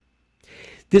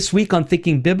This week on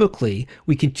Thinking Biblically,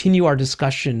 we continue our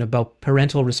discussion about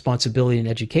parental responsibility in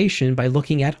education by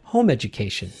looking at home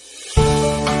education.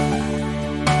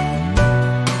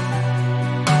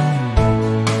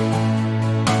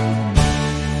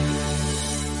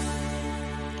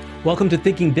 Welcome to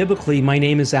Thinking Biblically. My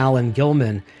name is Alan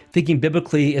Gilman. Thinking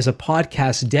Biblically is a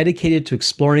podcast dedicated to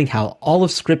exploring how all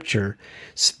of Scripture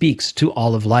speaks to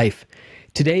all of life.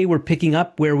 Today, we're picking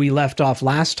up where we left off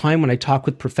last time when I talked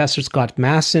with Professor Scott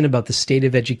Masson about the state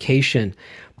of education.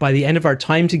 By the end of our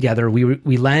time together,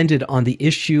 we landed on the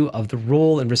issue of the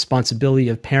role and responsibility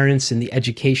of parents in the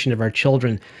education of our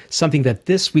children, something that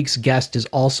this week's guest is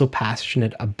also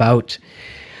passionate about.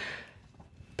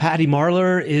 Patty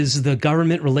Marler is the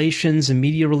Government Relations and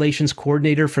Media Relations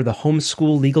Coordinator for the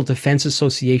Homeschool Legal Defense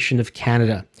Association of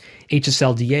Canada.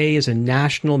 HSLDA is a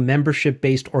national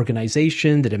membership-based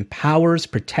organization that empowers,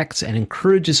 protects, and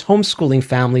encourages homeschooling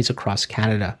families across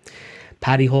Canada.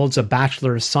 Patty holds a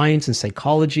Bachelor of Science in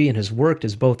Psychology and has worked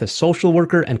as both a social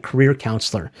worker and career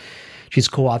counselor. She's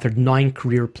co-authored 9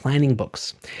 career planning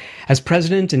books. As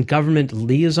president and government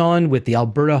liaison with the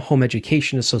Alberta Home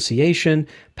Education Association,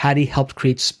 Patty helped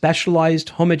create specialized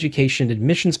home education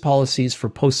admissions policies for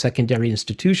post-secondary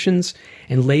institutions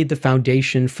and laid the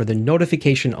foundation for the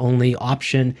notification-only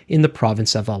option in the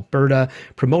province of Alberta,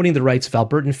 promoting the rights of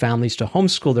Albertan families to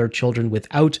homeschool their children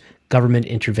without government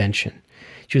intervention.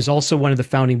 She was also one of the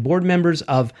founding board members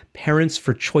of Parents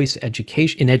for Choice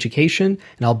Education,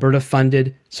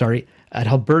 an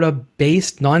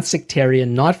Alberta-based,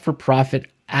 non-sectarian, not-for-profit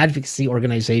advocacy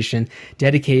organization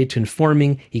dedicated to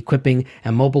informing, equipping,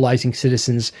 and mobilizing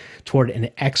citizens toward an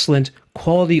excellent,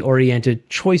 quality-oriented,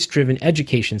 choice-driven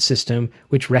education system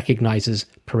which recognizes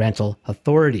parental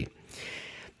authority.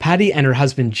 Patty and her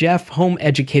husband, Jeff, home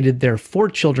educated their 4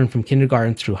 children from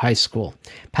kindergarten through high school.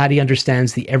 Patty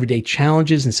understands the everyday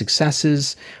challenges and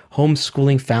successes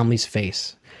homeschooling families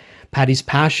face. Patty's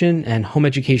passion and home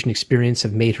education experience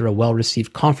have made her a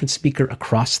well-received conference speaker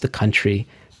across the country.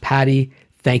 Patty,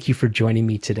 thank you for joining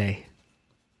me today.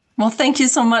 Well, thank you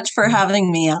so much for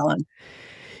having me, Alan.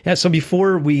 Yeah, so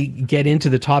before we get into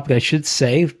the topic, I should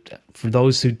say, for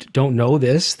those who don't know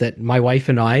this, that my wife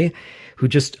and I, who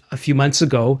just a few months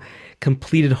ago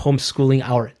completed homeschooling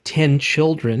our 10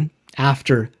 children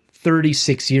after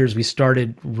 36 years. We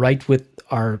started right with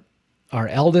our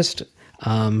eldest,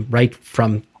 right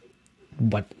from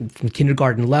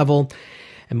kindergarten level.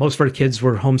 And most of our kids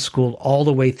were homeschooled all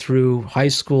the way through high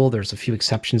school. There's a few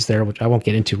exceptions there, which I won't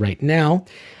get into right now.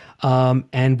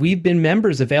 And we've been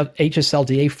members of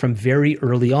HSLDA from very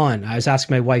early on. I was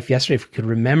asking my wife yesterday if we could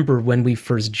remember when we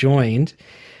first joined.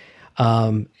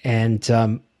 Do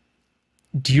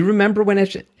you remember when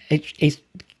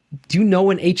do you know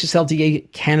when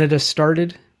HSLDA Canada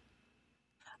started?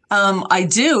 I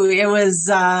do. It was,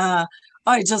 I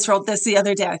just wrote this the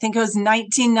other day. I think it was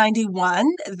 1991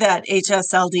 that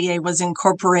HSLDA was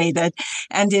incorporated.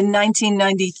 And in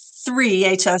 1993,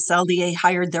 HSLDA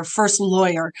hired their first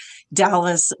lawyer,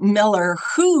 Dallas Miller,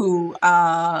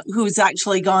 who's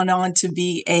actually gone on to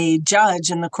be a judge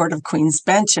in the Court of Queen's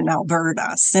Bench in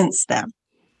Alberta since then.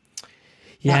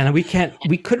 Yeah, and we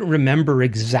couldn't remember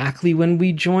exactly when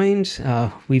we joined.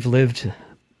 We've lived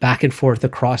back and forth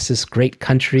across this great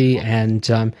country,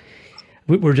 and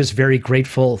we're just very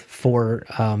grateful for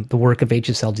the work of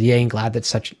HSLDA and glad that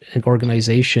such an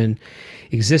organization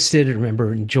existed. I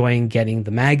remember enjoying getting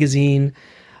the magazine.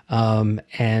 For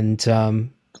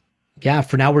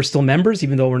now we're still members,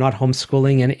 even though we're not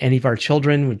homeschooling any of our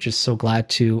children. We're just so glad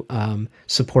to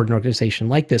support an organization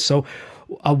like this. So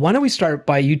why don't we start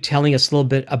by you telling us a little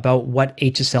bit about what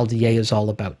HSLDA is all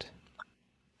about?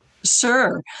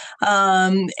 Sure.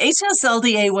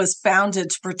 HSLDA was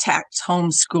founded to protect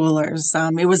homeschoolers.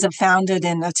 It was founded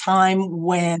in a time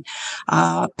when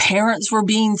parents were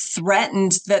being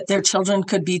threatened that their children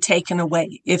could be taken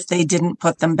away if they didn't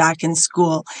put them back in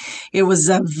school. It was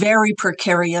a very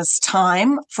precarious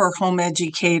time for home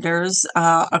educators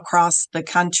across the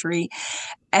country.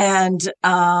 And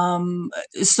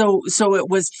so it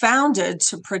was founded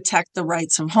to protect the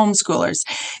rights of homeschoolers.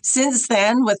 Since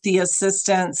then, with the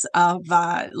assistance of,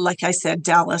 like I said,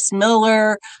 Dallas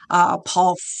Miller,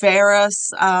 Paul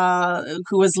Ferris,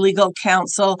 who was legal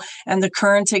counsel, and the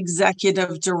current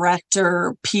executive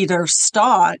director, Peter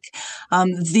Stock,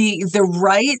 the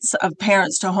rights of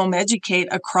parents to home educate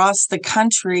across the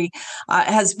country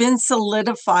has been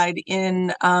solidified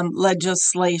in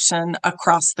legislation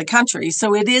across the country.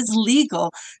 So it is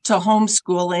legal to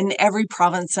homeschool in every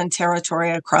province and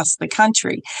territory across the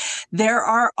country. There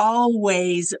are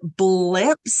always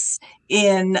blips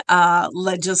in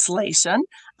legislation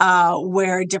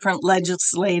where different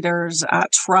legislators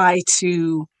try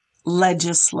to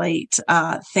legislate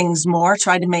things more,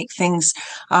 try to make things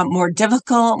more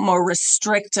difficult, more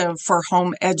restrictive for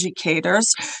home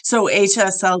educators. So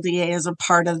HSLDA is a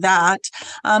part of that.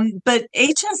 But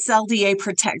HSLDA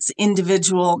protects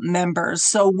individual members.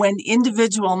 So when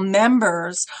individual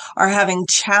members are having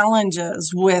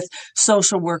challenges with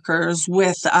social workers,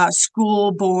 with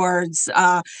school boards,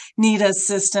 need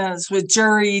assistance with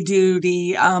jury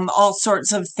duty, all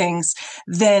sorts of things,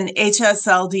 then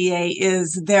HSLDA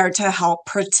is there to help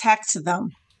protect them.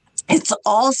 It's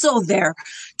also there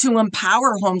to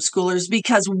empower homeschoolers,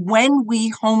 because when we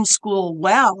homeschool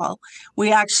well,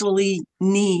 we actually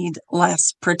need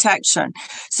less protection.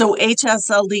 So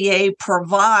HSLDA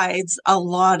provides a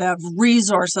lot of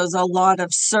resources, a lot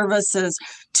of services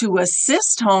to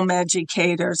assist home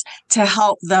educators to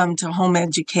help them to home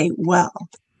educate well.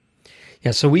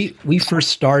 Yeah, so we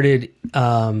first started,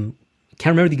 can't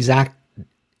remember the exact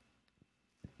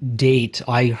date.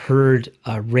 I heard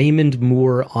Raymond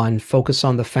Moore on Focus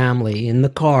on the Family in the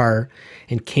car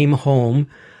and came home.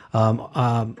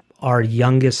 Our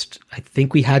youngest, I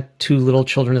think we had 2 little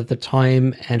children at the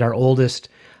time, and our oldest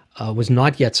was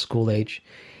not yet school age.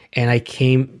 And I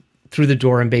came through the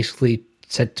door and basically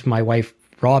said to my wife,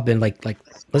 Robin, like,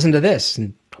 listen to this.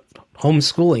 And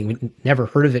homeschooling, we'd never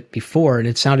heard of it before, and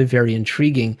it sounded very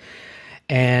intriguing.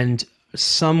 And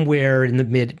somewhere in the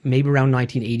maybe around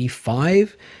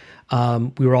 1985,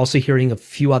 we were also hearing a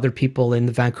few other people in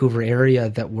the Vancouver area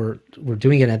that were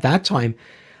doing it. At that time,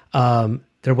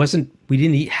 we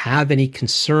didn't have any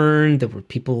concern. There were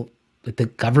people that the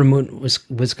government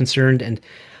was concerned, and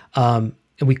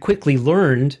we quickly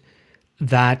learned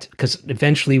that, because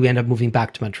eventually we ended up moving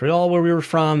back to Montreal, where we were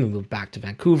from, and moved back to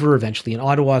Vancouver, eventually in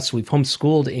Ottawa. So we've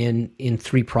homeschooled in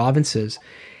 3 provinces,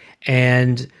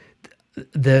 and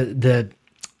the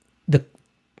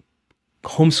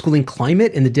homeschooling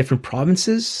climate in the different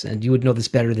provinces, and you would know this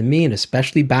better than me, and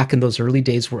especially back in those early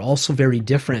days, were also very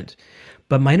different.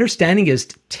 But my understanding is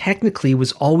technically it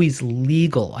was always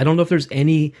legal. I don't know if there's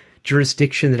any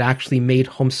jurisdiction that actually made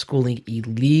homeschooling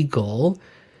illegal,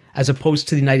 as opposed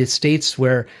to the United States,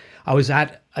 where I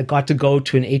got to go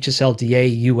to an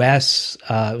HSLDA US,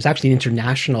 it was actually an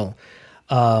international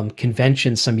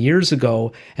convention some years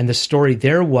ago. And the story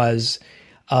there was,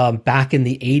 back in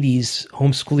the 80s,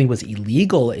 homeschooling was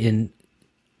illegal in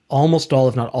almost all,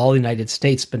 if not all, the United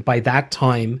States. But by that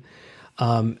time,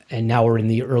 and now we're in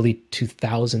the early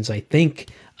 2000s, I think,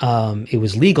 it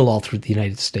was legal all through the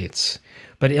United States.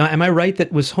 But am I right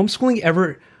that was homeschooling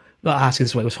ever, I'll ask it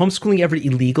this way, was homeschooling ever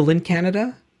illegal in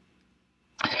Canada?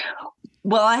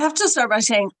 Well, I have to start by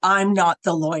saying I'm not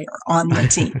the lawyer on the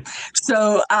team.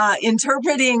 So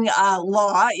interpreting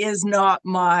law is not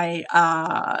my,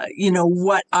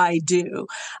 what I do.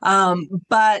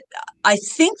 But I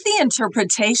think the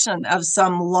interpretation of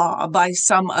some law by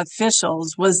some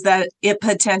officials was that it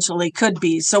potentially could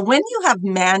be. So when you have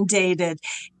mandated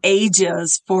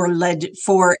ages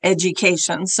for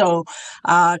education, so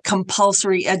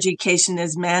compulsory education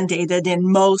is mandated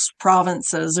in most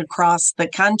provinces across the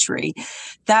country,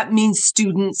 that means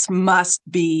students must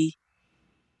be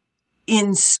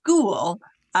in school,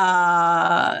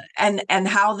 and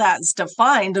how that's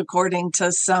defined according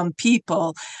to some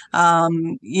people,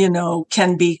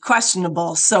 can be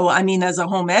questionable. So, I mean, as a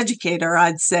home educator,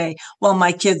 I'd say, well,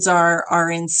 my kids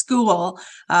are in school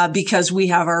because we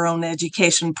have our own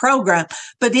education program.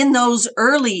 But in those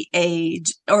early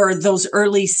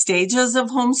stages of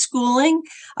homeschooling,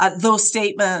 those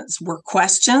statements were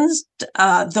questioned.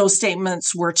 Those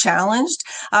statements were challenged,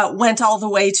 went all the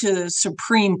way to the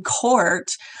Supreme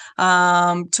Court,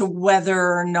 to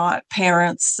whether or not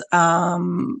parents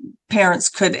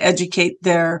could educate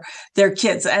their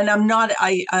kids. And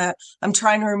I'm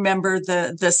trying to remember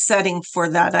the setting for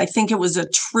that. I think it was a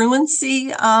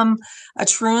truancy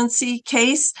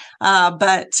case.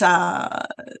 But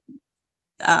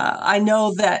I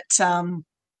know that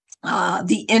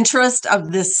the interest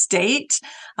of the state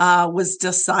was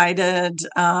decided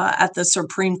at the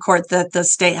Supreme Court, that the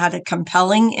state had a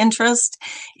compelling interest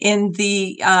in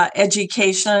the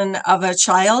education of a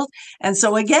child. And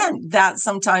so again, that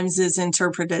sometimes is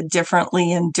interpreted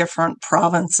differently in different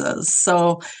provinces.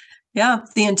 So yeah,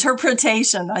 the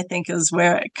interpretation, I think, is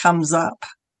where it comes up.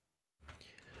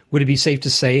 Would it be safe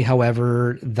to say,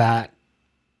 however, that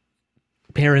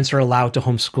parents are allowed to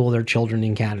homeschool their children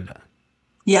in Canada?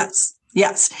 Yes.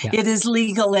 Yeah. It is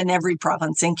legal in every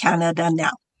province in Canada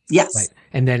now. Yes. Right.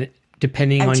 And then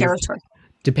depending And on territory.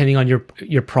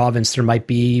 your province, there might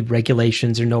be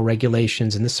regulations or no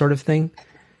regulations and this sort of thing.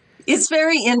 It's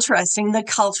very interesting. The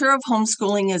culture of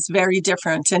homeschooling is very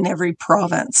different in every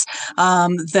province.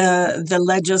 The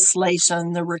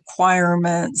legislation, the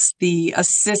requirements, the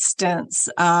assistance,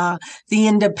 the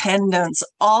independence,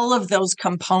 all of those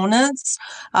components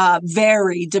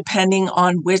vary depending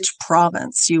on which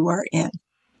province you are in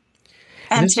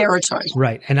and territory.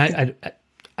 Right. And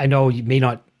I know you may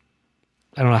not,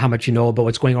 I don't know how much you know about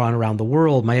what's going on around the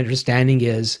world. My understanding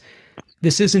is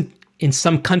this isn't, in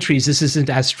some countries, this isn't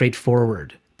as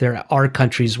straightforward. There are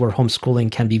countries where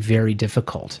homeschooling can be very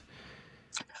difficult.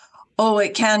 Oh,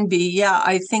 it can be. Yeah.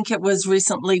 I think it was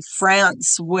recently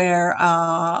France where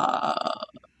I'm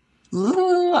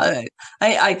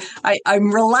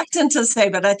reluctant to say,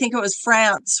 but I think it was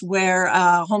France where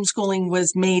homeschooling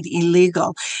was made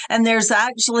illegal. And there's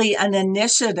actually an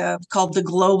initiative called the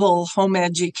Global Home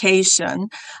Education,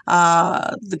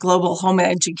 the Global Home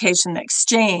Education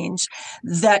Exchange,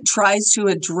 that tries to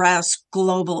address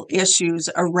global issues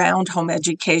around home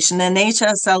education. And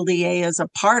HSLDA is a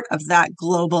part of that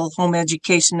Global Home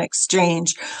Education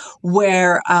Exchange,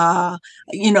 where, up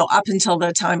until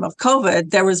the time of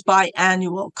COVID, there was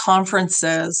biannual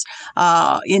conferences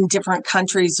in different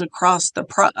countries across the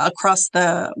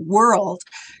world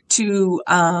to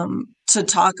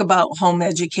talk about home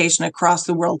education across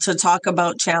the world, to talk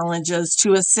about challenges,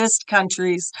 to assist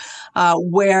countries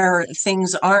where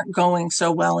things aren't going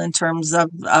so well in terms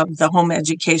of the home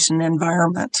education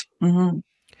environment. Mm-hmm.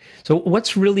 So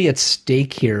what's really at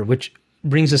stake here, which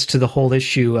brings us to the whole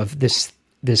issue of this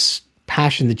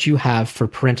passion that you have for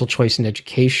parental choice in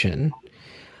education.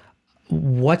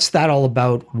 What's that all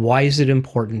about? Why is it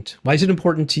important? Why is it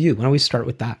important to you? Why don't we start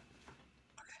with that?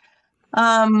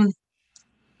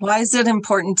 Why is it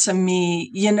important to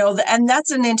me? And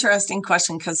that's an interesting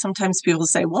question, because sometimes people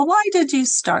say, well, why did you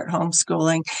start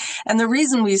homeschooling? And the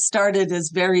reason we started is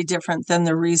very different than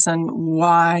the reason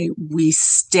why we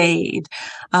stayed.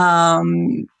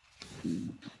 And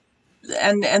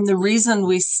the reason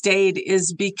we stayed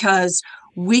is because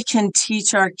we can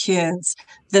teach our kids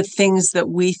the things that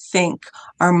we think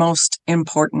are most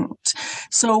important.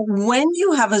 So when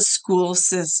you have a school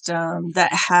system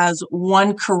that has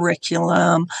one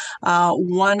curriculum,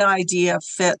 one idea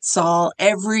fits all,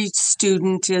 every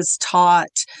student is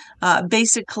taught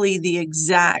basically the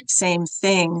exact same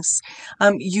things,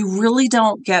 you really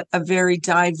don't get a very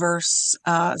diverse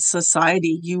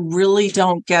society. You really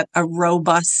don't get a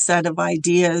robust set of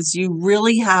ideas. You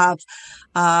really have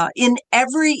in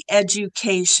every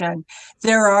education,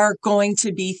 there are going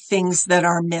to be things that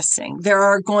are missing. There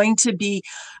are going to be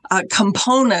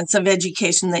components of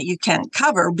education that you can't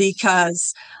cover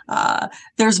because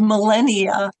there's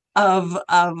millennia of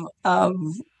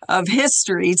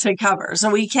history to cover. So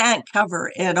we can't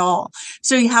cover it all.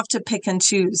 So you have to pick and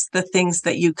choose the things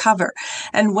that you cover.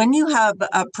 And when you have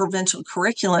a provincial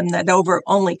curriculum that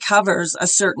only covers a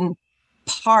certain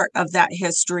part of that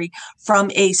history from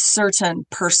a certain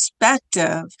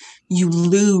perspective, you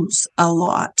lose a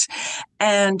lot.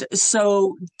 And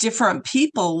so different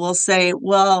people will say,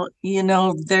 well,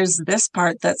 there's this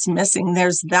part that's missing.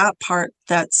 There's that part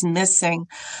that's missing.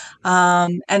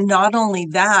 And not only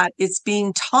that, it's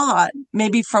being taught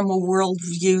maybe from a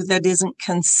worldview that isn't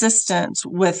consistent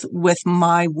with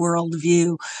my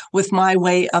worldview, with my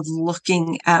way of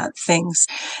looking at things.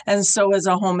 And so as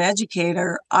a home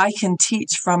educator, I can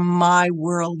teach from my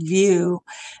worldview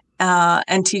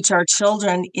and teach our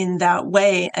children in that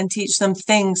way and teach them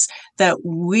things that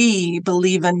we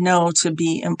believe and know to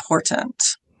be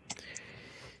important.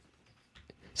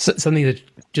 So, something that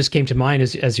just came to mind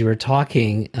as you were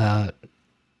talking,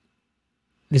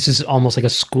 this is almost like a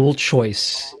school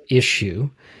choice issue.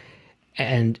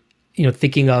 And,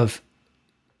 thinking of,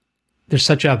 there's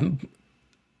in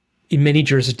many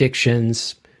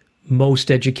jurisdictions,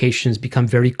 most educations become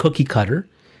very cookie cutter.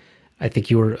 I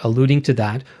think you were alluding to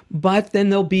that. But then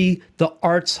there'll be the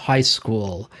arts high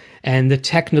school and the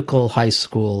technical high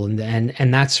school and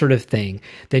that sort of thing.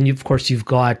 Then, of course, you've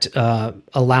got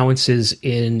allowances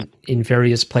in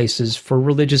various places for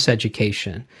religious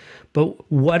education.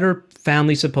 But what are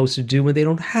families supposed to do when they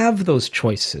don't have those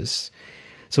choices?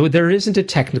 So there isn't a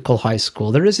technical high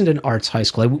school. There isn't an arts high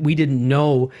school. We didn't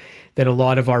know that a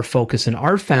lot of our focus in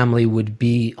our family would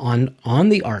be on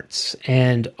the arts,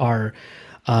 and our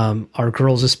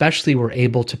girls especially were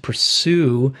able to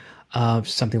pursue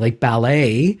something like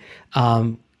ballet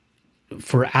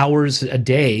for hours a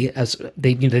day, as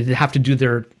they'd have to do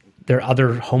their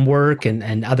other homework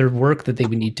and other work that they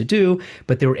would need to do,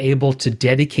 but they were able to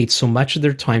dedicate so much of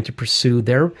their time to pursue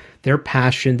their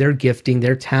passion, their gifting,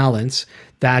 their talents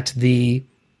that the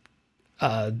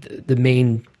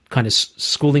main kind of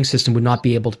schooling system would not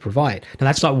be able to provide. Now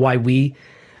that's not why we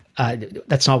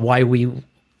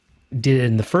did it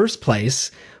in the first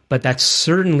place, but that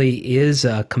certainly is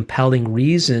a compelling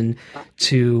reason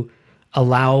to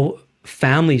allow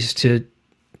families to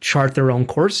chart their own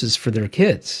courses for their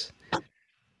kids.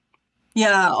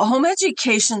 Yeah, home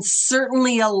education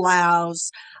certainly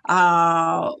allows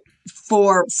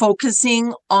for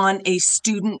focusing on a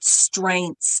student's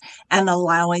strengths and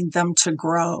allowing them to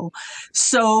grow.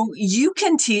 So you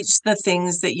can teach the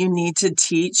things that you need to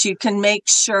teach. You can make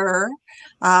sure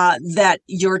that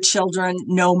your children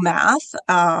know math.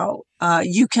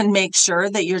 You can make sure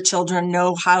that your children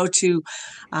know how to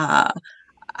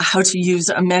use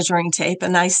a measuring tape.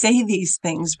 And I say these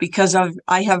things because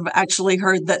I have actually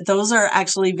heard that those are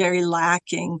actually very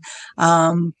lacking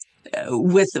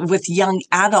with young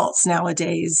adults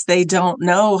nowadays. They don't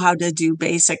know how to do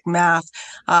basic math.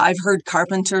 I've heard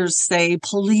carpenters say,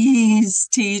 please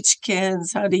teach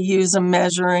kids how to use a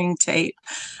measuring tape.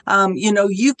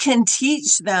 You can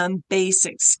teach them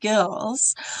basic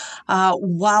skills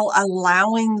while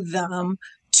allowing them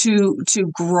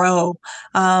to grow.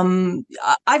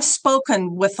 I've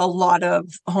spoken with a lot of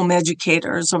home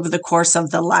educators over the course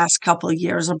of the last couple of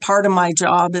years. A part of my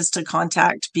job is to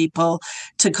contact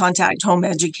home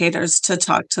educators, to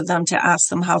talk to them, to ask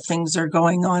them how things are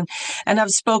going on. And I've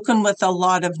spoken with a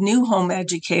lot of new home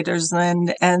educators,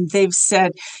 and they've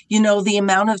said, the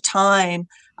amount of time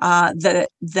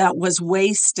that was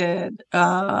wasted,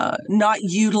 not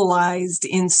utilized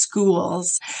in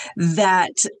schools,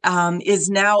 that is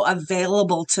now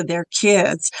available to their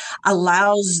kids,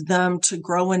 allows them to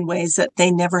grow in ways that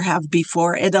they never have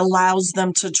before. It allows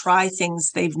them to try things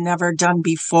they've never done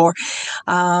before.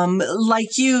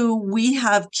 Like you, we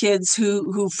have kids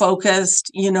who focused,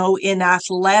 in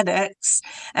athletics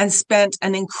and spent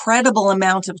an incredible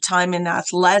amount of time in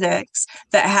athletics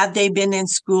that had they been in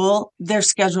school, their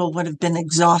schedule would have been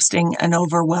exhausting and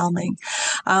overwhelming.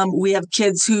 We have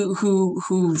kids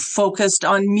who focused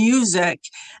on music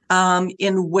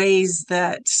in ways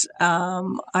that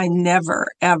I never,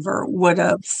 ever would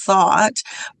have thought.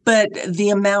 But the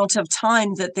amount of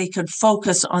time that they could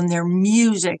focus on their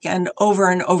music and over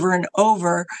and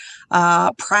over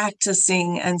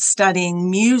practicing and studying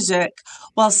music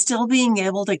while still being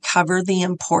able to cover the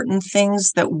important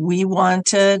things that we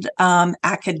wanted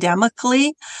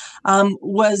academically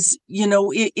was,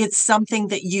 it's something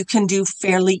that you can do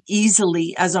fairly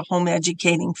easily as a home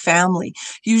educating family.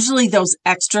 Usually those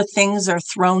extra things are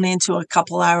thrown into a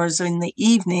couple hours in the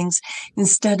evenings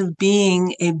instead of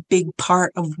being a big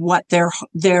part of what their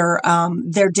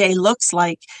day looks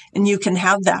like. And you can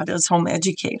have that as home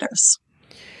educators.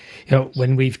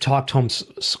 When we've talked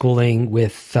homeschooling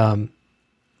with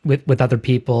other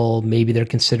people, maybe they're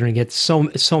considering it. So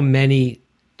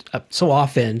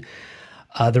often,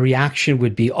 the reaction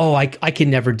would be, "Oh, I can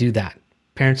never do that."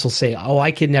 Parents will say, "Oh,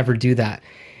 I can never do that,"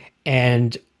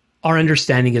 and our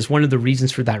understanding is one of the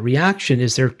reasons for that reaction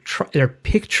is they're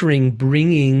picturing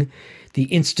bringing the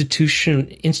institution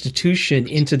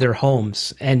into their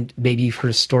homes. And maybe you've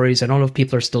heard stories. I don't know if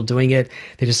people are still doing it.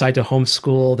 They decide to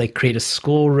homeschool. They create a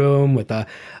schoolroom with a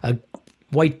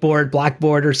whiteboard,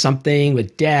 blackboard, or something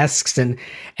with desks, and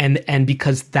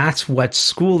because that's what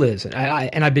school is.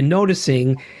 And I've been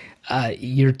noticing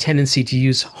your tendency to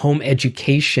use home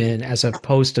education as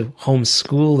opposed to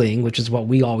homeschooling, which is what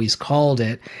we always called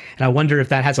it. And I wonder if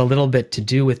that has a little bit to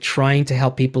do with trying to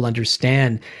help people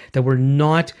understand that we're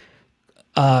not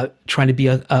trying to be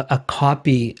a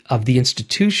copy of the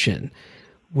institution.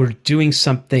 We're doing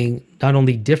something not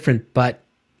only different, but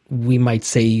we might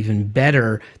say even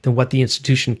better than what the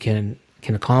institution can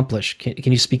accomplish.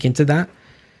 Can you speak into that?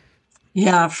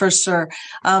 Yeah, for sure.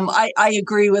 I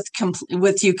agree with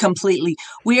you completely.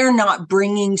 We are not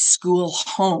bringing school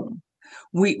home.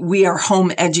 We are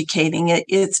home educating it.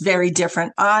 It's very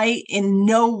different. I in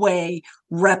no way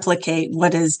replicate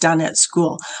what is done at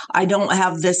school. I don't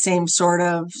have the same sort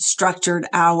of structured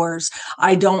hours.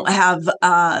 I don't have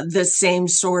the same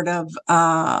sort of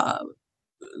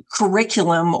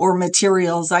curriculum or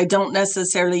materials. I don't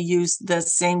necessarily use the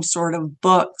same sort of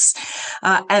books.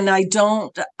 And I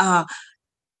don't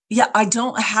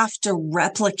have to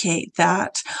replicate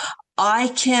that. I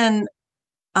can,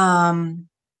 I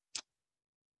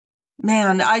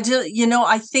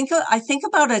think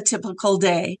about a typical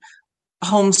day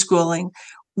homeschooling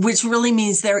which really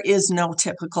means there is no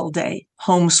typical day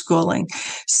homeschooling.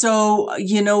 So,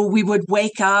 we would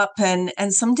wake up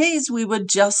and some days we would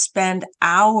just spend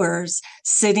hours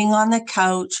sitting on the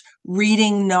couch,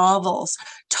 reading novels,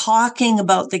 talking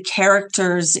about the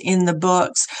characters in the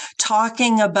books,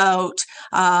 talking about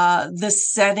the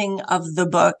setting of the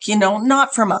book,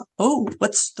 not from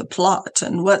what's the plot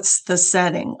and what's the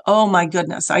setting? Oh my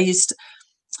goodness.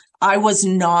 I was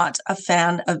not a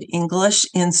fan of English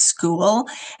in school.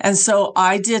 And so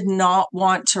I did not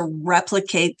want to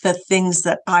replicate the things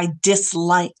that I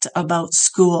disliked about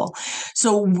school.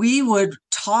 So we would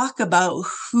talk about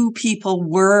who people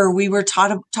were. We were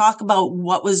talk about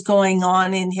what was going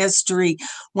on in history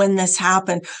when this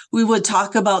happened. We would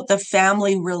talk about the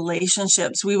family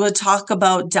relationships. We would talk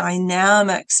about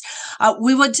dynamics.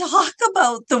 We would talk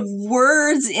about the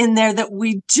words in there that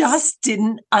we just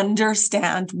didn't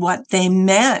understand what they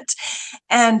meant.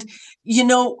 And,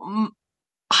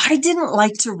 I didn't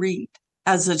like to read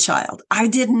as a child. I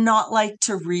did not like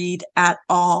to read at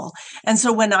all. And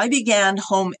so when I began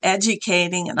home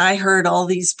educating and I heard all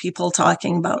these people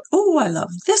talking about, I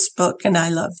love this book and I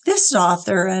love this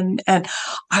author. And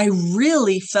I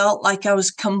really felt like I was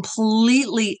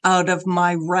completely out of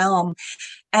my realm.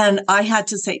 And I had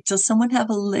to say, does someone have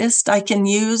a list I can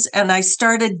use? And I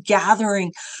started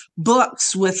gathering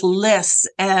books with lists,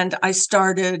 and I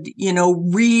started,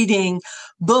 reading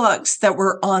books that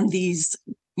were on these,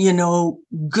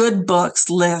 good books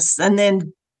lists, and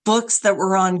then books that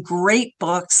were on great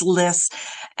books lists,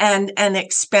 and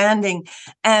expanding.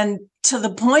 And to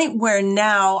the point where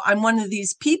now I'm one of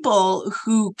these people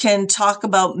who can talk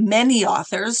about many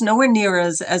authors, nowhere near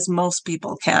as most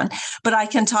people can, but I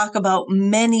can talk about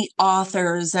many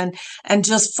authors and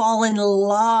just fall in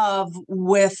love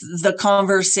with the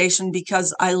conversation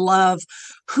because I love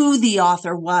who the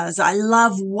author was. I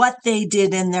love what they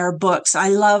did in their books. I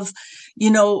love,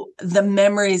 the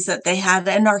memories that they had.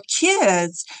 And our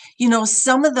kids,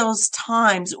 some of those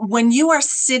times when you are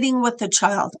sitting with a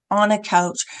child on a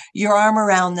couch, your arm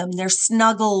around them, they're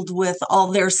snuggled with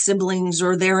all their siblings,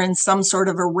 or they're in some sort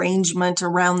of arrangement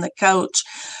around the couch.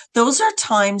 Those are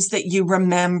times that you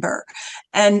remember,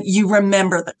 and you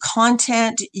remember the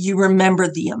content, you remember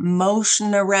the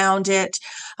emotion around it,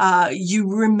 you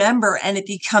remember, and it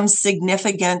becomes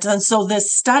significant. And so the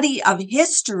study of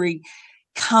history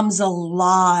comes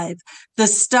alive. The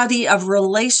study of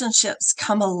relationships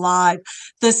come alive.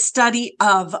 The study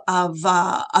of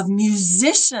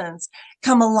musicians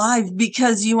come alive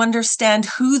because you understand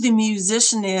who the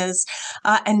musician is,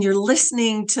 and you're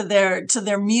listening to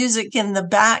their music in the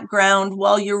background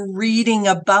while you're reading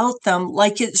about them.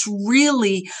 Like it's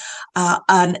really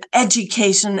an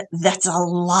education that's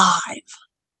alive.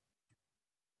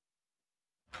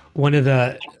 One of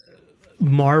the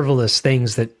marvelous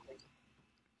things that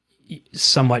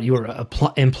somewhat you were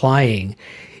implying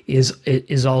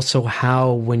is also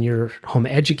how, when you're home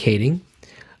educating,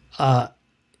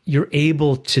 you're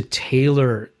able to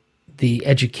tailor the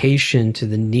education to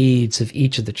the needs of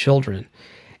each of the children.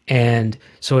 And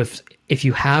so if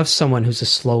you have someone who's a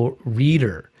slow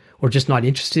reader or just not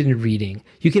interested in reading,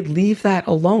 you could leave that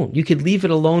alone. You could leave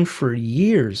it alone for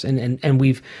years. And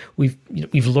we've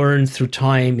learned through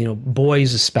time,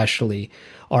 boys especially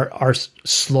are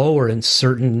slower in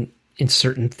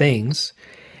certain things,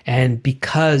 and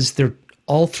because they're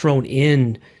all thrown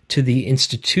in to the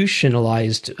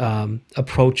institutionalized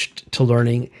approach to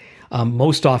learning,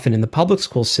 most often in the public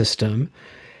school system,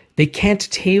 they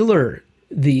can't tailor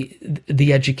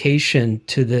the education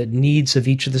to the needs of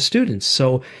each of the students.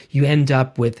 So you end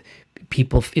up with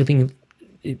people feeling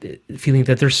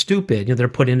that they're stupid. They're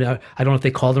put in I don't know if they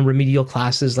call them remedial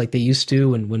classes like they used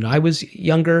to when I was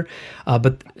younger,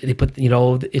 but they put,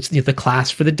 it's the class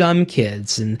for the dumb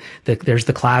kids, and there's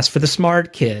the class for the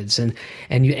smart kids,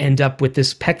 and you end up with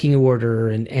this pecking order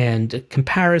and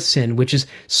comparison, which is,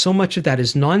 so much of that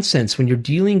is nonsense when you're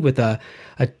dealing with a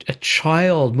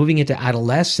child moving into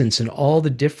adolescence and all the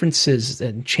differences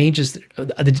and changes,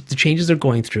 the changes they're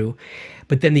going through.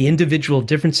 But then the individual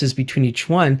differences between each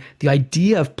one, the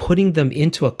idea of putting them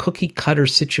into a cookie cutter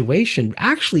situation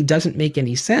actually doesn't make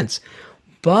any sense.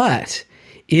 But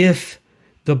if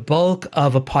the bulk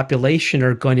of a population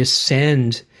are going to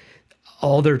send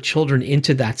all their children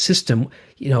into that system,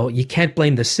 you can't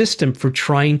blame the system for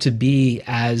trying to be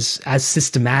as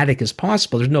systematic as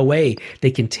possible. There's no way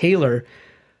they can tailor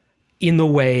in the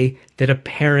way that a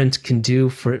parent can do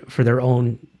for their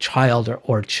own child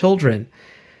or children.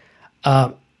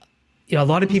 A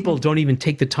lot of people don't even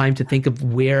take the time to think of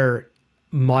where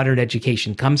modern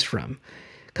education comes from,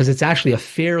 because it's actually a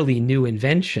fairly new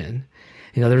invention.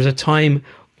 There was a time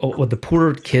well, the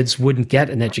poor kids wouldn't get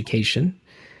an education,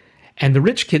 and the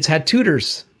rich kids had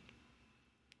tutors.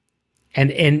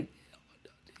 And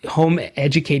home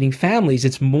educating families,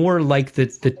 it's more like the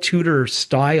tutor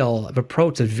style of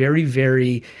approach. It's very,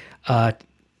 very,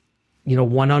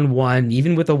 one-on-one,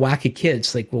 even with a whack of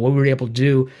kids, like what we were able to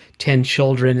do, 10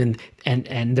 children,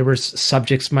 and there were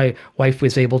subjects my wife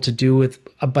was able to do with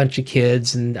a bunch of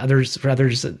kids, and others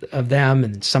of them,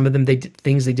 and some of them they did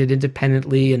things they did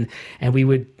independently, and we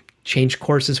would change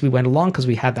courses we went along because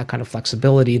we had that kind of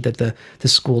flexibility that the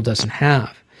school doesn't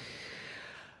have.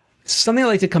 Something I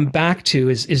like to come back to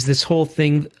is this whole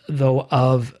thing, though,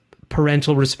 of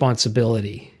parental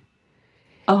responsibility.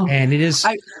 Oh, and it is.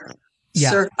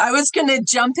 Sir, I was going to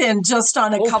jump in just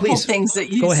on a couple things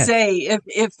that you say,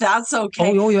 if that's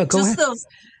okay. Oh, yeah, go ahead.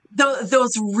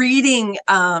 Those reading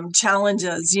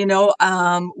challenges,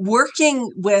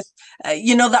 working with,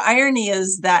 the irony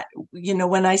is that,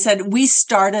 when I said we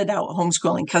started out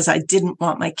homeschooling because I didn't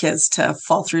want my kids to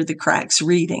fall through the cracks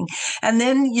reading. And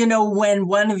then, when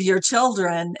one of your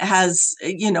children has,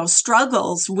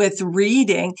 struggles with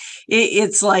reading,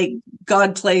 it's like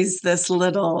God plays this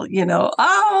little,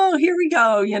 oh, here we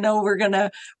go. We're going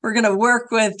to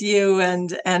work with you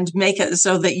and make it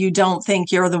so that you don't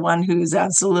think you're the one who's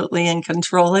absolutely in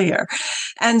control here.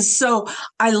 And so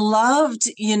I loved,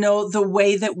 the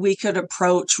way that we could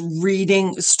approach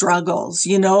reading struggles,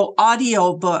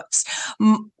 audiobooks.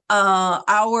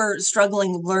 Our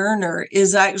struggling learner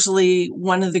is actually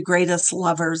one of the greatest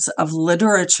lovers of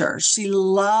literature. She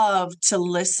loved to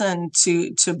listen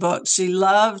to books. She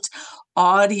loved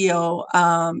audio,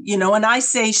 and I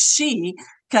say she,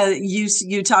 because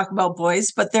you talk about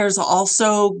boys, but there's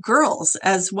also girls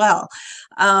as well.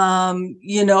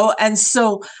 And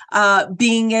so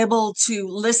being able to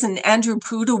listen. Andrew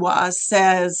Pudewa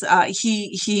says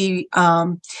he's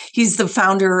the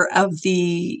founder of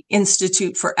the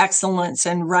Institute for Excellence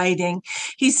in Writing.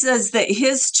 He says that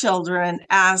his children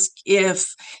ask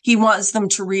if he wants them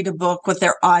to read a book with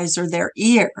their eyes or their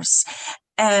ears.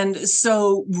 And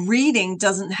so reading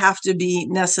doesn't have to be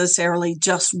necessarily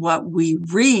just what we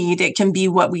read. It can be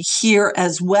what we hear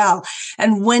as well.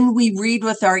 And when we read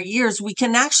with our ears, we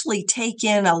can actually take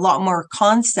in a lot more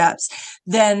concepts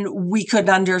than we could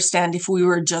understand if we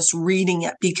were just reading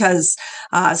it, because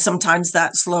sometimes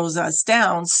that slows us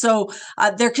down. So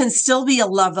there can still be a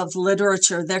love of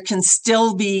literature. There can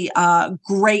still be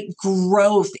great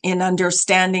growth in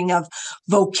understanding of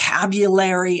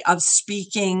vocabulary, of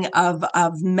speaking, of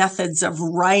methods of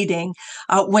writing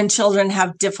when children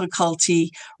have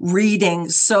difficulty reading.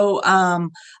 So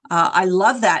I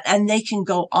love that. And they can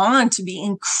go on to be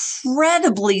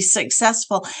incredibly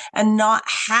successful and not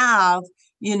have,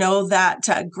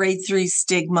 that grade 3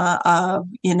 stigma of,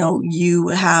 you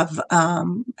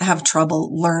have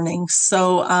trouble learning.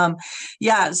 So,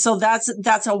 so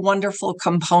that's a wonderful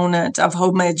component of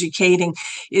home educating,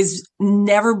 is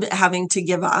never having to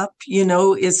give up.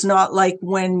 It's not like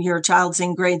when your child's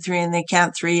in grade 3 and they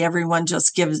can't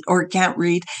can't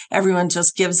read, everyone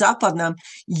just gives up on them.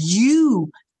 You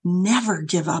never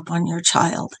give up on your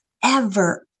child,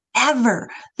 ever.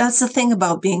 That's the thing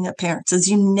about being a parent, is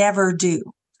you never do.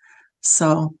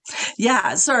 So,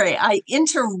 sorry, I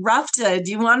interrupted.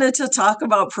 You wanted to talk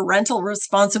about parental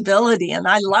responsibility, and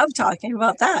I love talking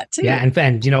about that too. Yeah, and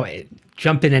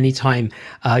jump in anytime.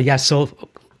 So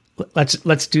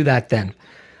let's do that then.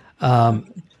 Can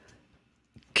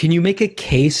you make a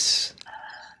case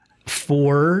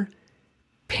for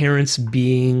parents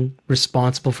being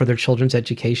responsible for their children's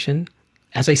education?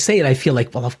 As I say it, I feel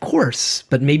like, well, of course,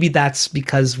 but maybe that's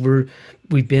because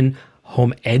we've been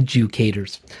home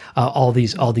educators all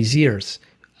these years.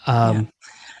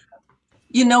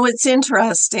 It's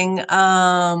interesting.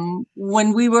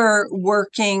 When we were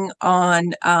working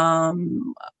on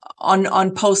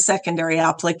post-secondary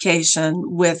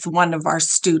application with one of our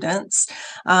students,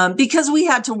 because we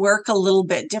had to work a little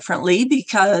bit differently,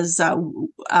 because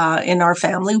in our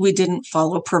family, we didn't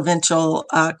follow provincial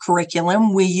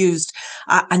curriculum. We used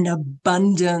an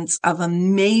abundance of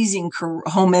amazing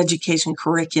home education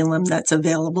curriculum that's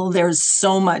available. There's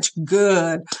so much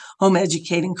good home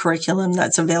educating curriculum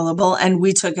that's available, and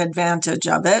we took advantage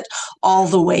of it all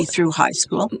the way through high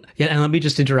school. Yeah, and let me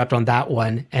just interrupt on that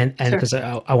one, and because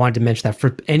I wanted to mention that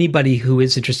for anybody who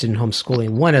is interested in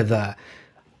homeschooling, one of the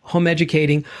home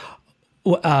educating,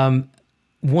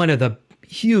 one of the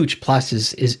huge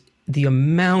pluses is the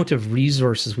amount of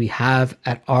resources we have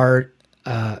at our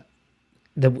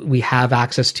that we have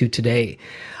access to today.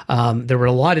 There were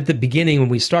a lot at the beginning when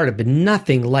we started, but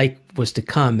nothing like was to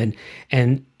come.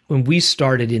 And when we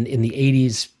started in the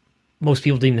 80s, most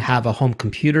people didn't have a home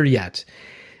computer yet.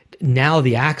 now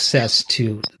the access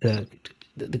to the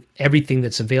everything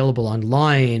that's available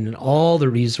online and all the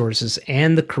resources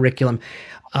and the curriculum.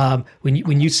 When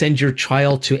you send your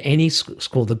child to any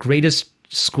school, the greatest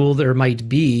school there might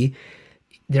be,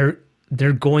 they're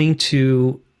going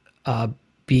to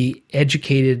be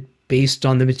educated based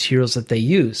on the materials that they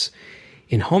use.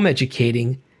 In home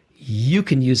educating, you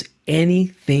can use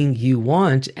anything you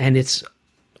want, and it's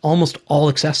almost all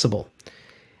accessible.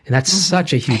 And that's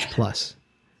such a huge plus.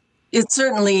 It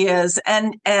certainly is.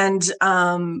 And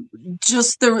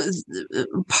just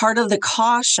the part of the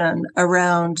caution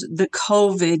around the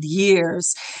COVID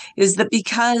years is that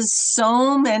because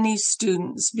so many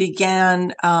students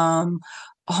began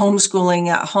homeschooling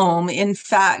at home. In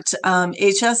fact,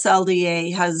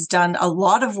 HSLDA has done a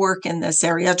lot of work in this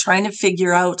area, trying to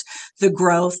figure out the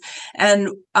growth. And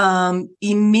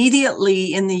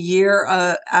immediately in the year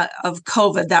of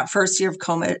COVID, that first year of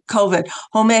COVID,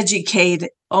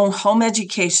 home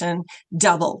education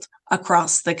doubled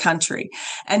across the country.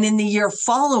 And in the year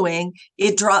following,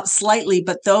 it dropped slightly,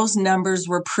 but those numbers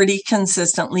were pretty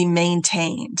consistently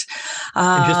maintained.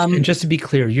 And just to be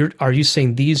clear, are you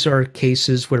saying these are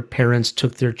cases where parents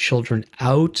took their children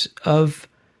out of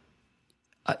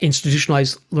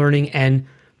institutionalized learning and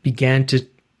began to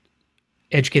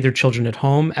educate their children at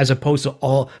home, as opposed to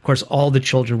all the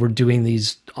children were doing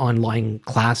these online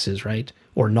classes, right?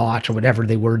 Or not, or whatever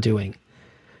they were doing.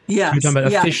 Yes. You're talking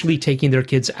about officially taking their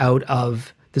kids out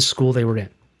of the school they were in.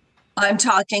 I'm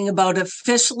talking about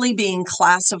officially being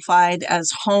classified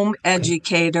as home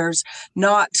educators,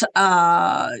 not,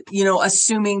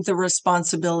 assuming the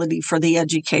responsibility for the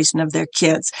education of their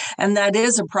kids. And that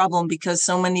is a problem because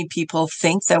so many people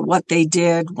think that what they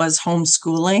did was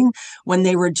homeschooling when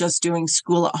they were just doing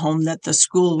school at home, that the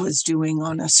school was doing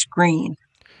on a screen,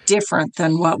 different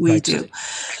than what we do.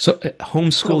 So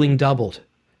homeschooling doubled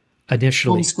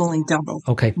initially. Homeschooling doubled.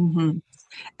 Okay. Mm-hmm.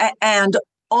 And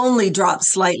only dropped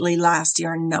slightly last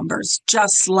year in numbers,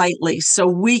 just slightly. So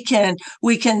we can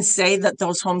say that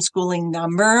those homeschooling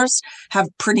numbers have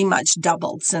pretty much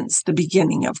doubled since the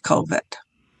beginning of COVID.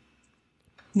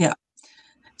 Yeah.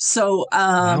 So,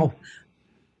 wow.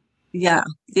 Yeah,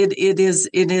 it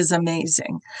is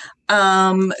amazing.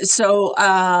 So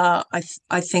I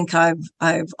think so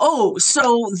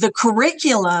the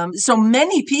curriculum. So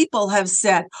many people have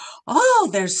said, "Oh,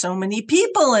 there's so many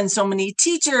people and so many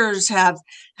teachers have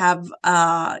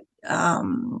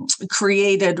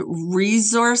created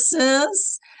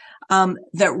resources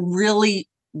that really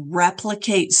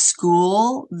replicate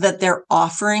school that they're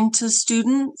offering to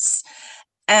students."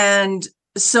 And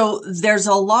so there's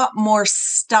a lot more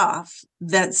stuff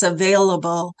that's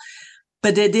available,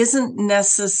 but it isn't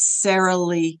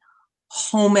necessarily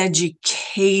home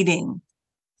educating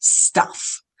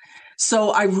stuff.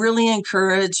 So I really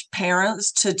encourage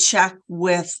parents to check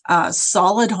with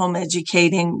solid home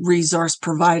educating resource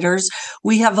providers.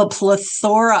 We have a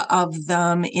plethora of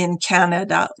them in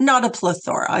Canada. Not a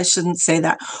plethora, I shouldn't say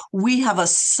that. We have a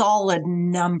solid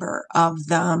number of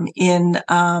them in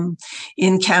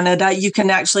Canada. You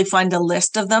can actually find a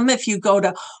list of them if you go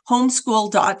to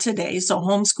homeschool.today, so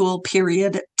homeschool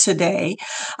period today,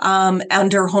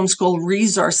 under homeschool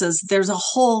resources. There's a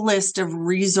whole list of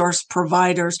resource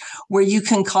providers where you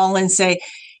can call and say,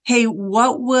 hey,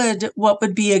 what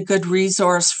would be a good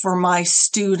resource for my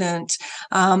student?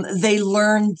 They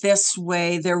learn this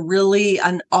way. They're really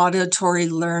an auditory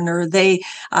learner. They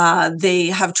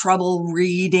have trouble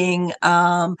reading,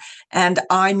 and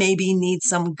I maybe need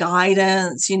some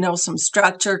guidance, some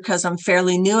structure because I'm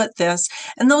fairly new at this.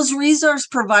 And those resource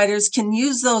providers can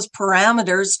use those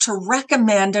parameters to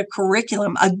recommend a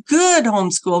curriculum, a good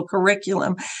homeschool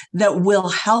curriculum that will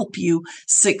help you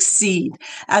succeed,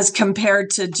 as compared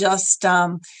to just,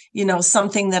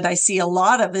 something that I see a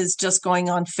lot of is just going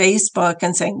on Facebook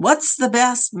and saying, what's the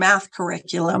best math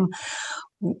curriculum?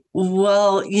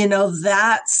 Well,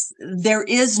 there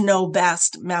is no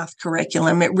best math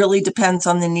curriculum. It really depends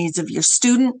on the needs of your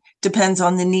student, depends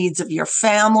on the needs of your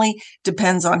family,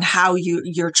 depends on how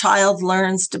your child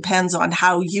learns, depends on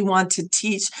how you want to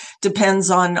teach, depends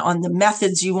on the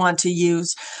methods you want to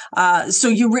use.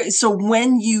 So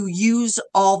when you use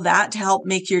all that to help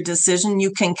make your decision,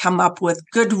 you can come up with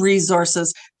good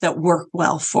resources that work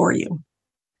well for you.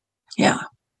 Yeah.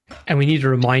 And we need to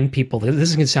remind people that this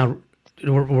is going to sound,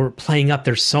 we're playing up,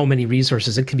 there's so many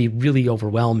resources, it can be really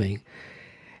overwhelming.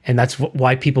 And that's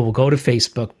why people will go to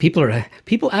Facebook.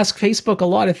 People ask Facebook a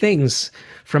lot of things,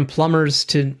 from plumbers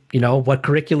to, what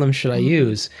curriculum should I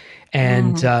use?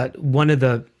 And one of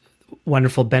the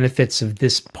wonderful benefits of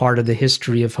this part of the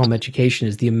history of home education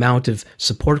is the amount of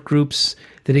support groups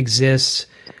that exist.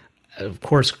 Of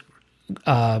course,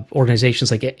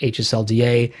 organizations like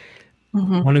HSLDA.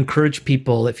 Mm-hmm. I want to encourage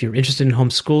people, if you're interested in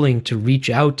homeschooling, to reach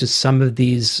out to some of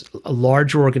these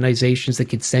larger organizations that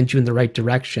could send you in the right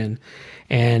direction.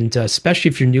 And especially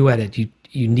if you're new at it,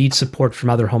 you need support from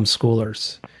other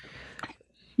homeschoolers.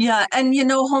 Yeah. And,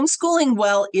 homeschooling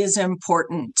well is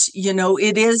important.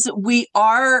 It is, we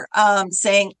are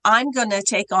saying, I'm going to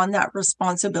take on that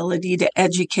responsibility to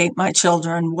educate my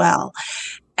children well.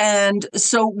 And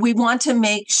so we want to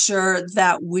make sure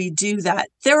that we do that.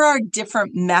 There are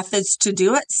different methods to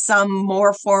do it, some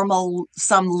more formal,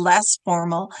 some less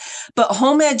formal. But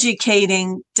home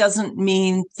educating doesn't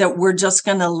mean that we're just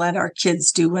going to let our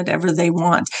kids do whatever they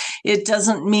want. It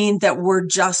doesn't mean that we're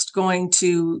just going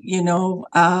to,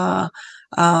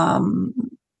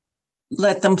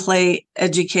 let them play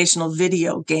educational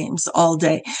video games all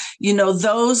day.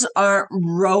 Those aren't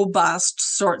robust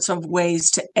sorts of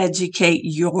ways to educate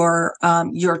your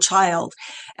child.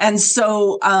 And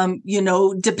so,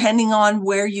 depending on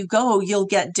where you go, you'll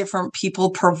get different people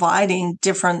providing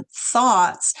different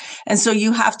thoughts. And so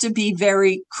you have to be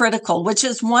very critical, which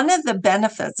is one of the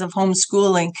benefits of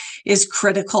homeschooling is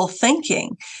critical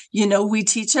thinking. We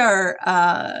teach you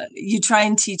try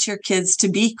and teach your kids to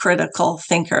be critical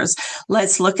thinkers.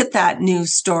 Let's look at that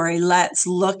news story. Let's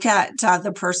look at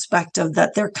the perspective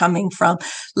that they're coming from.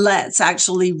 Let's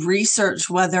actually research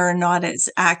whether or not it's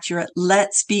accurate.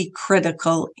 Let's be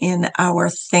critical in our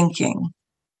thinking.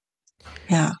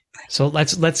 Yeah. So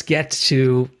let's get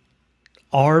to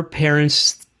our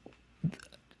parents.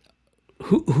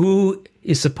 Who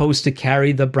is supposed to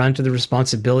carry the brunt of the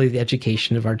responsibility of the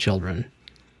education of our children?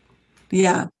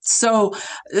 Yeah. So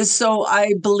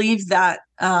I believe that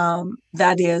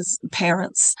that is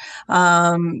parents. We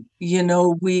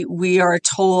are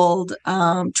told,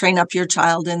 train up your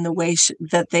child in the way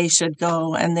that they should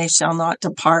go, and they shall not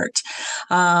depart.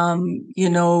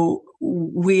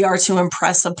 We are to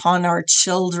impress upon our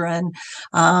children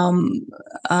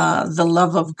the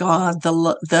love of God,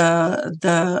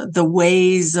 the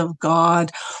ways of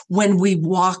God. When we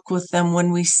walk with them,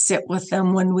 when we sit with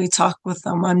them, when we talk with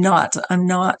them. I'm not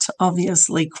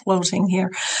obviously quoting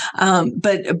here,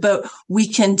 but we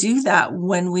can do that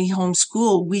when we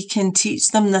homeschool. We can teach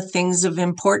them the things of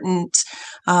importance.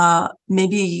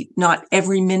 Maybe not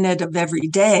every minute of every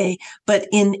day, but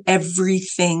in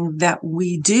everything that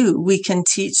we do, we can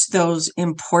teach those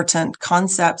important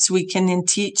concepts. We can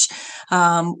teach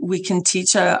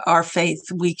our faith.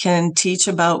 We can teach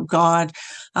about God.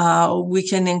 We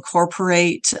can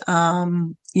incorporate, how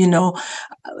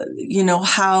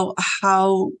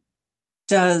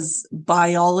does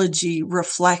biology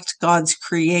reflect God's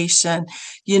creation?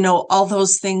 All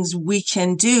those things we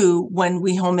can do when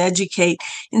we home educate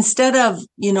instead of,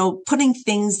 putting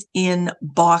things in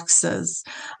boxes,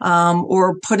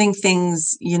 or putting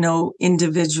things,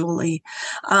 individually.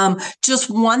 Just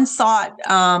one thought.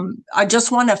 I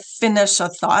just want to finish a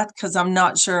thought because I'm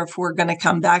not sure if we're going to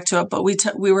come back to it, but we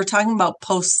were talking about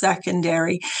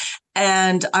post-secondary,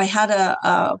 and I had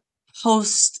a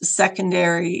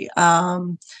post-secondary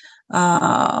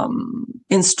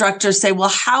instructors say,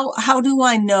 well, how do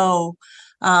I know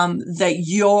that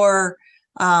your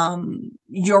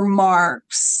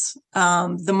marks,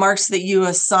 the marks that you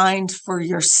assigned for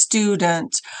your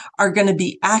student are going to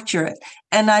be accurate?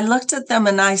 And I looked at them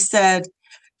and I said,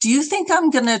 do you think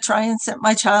I'm going to try and set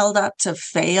my child up to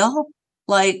fail?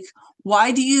 Like,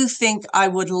 why do you think I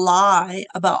would lie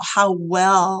about how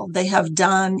well they have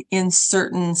done in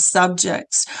certain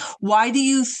subjects? Why do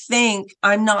you think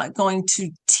I'm not going to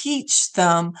teach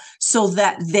them so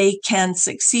that they can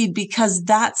succeed? Because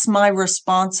that's my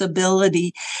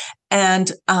responsibility.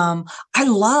 And I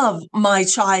love my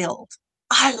child.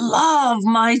 I love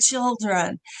my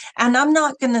children, and I'm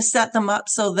not going to set them up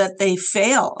so that they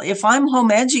fail. If I'm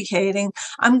home educating,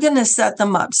 I'm going to set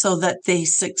them up so that they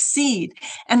succeed.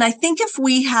 And I think if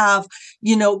we have,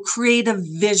 creative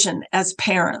vision as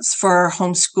parents for our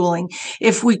homeschooling,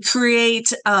 if we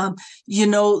create,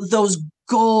 those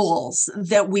goals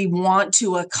that we want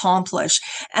to accomplish,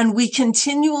 and we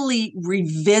continually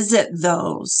revisit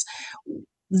those,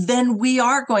 then we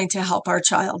are going to help our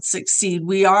child succeed.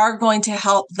 We are going to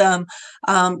help them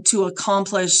to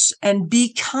accomplish and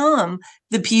become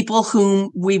the people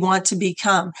whom we want to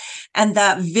become. And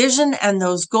that vision and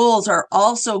those goals are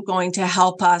also going to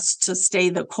help us to stay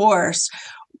the course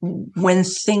when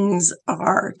things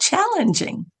are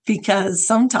challenging, because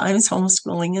sometimes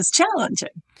homeschooling is challenging.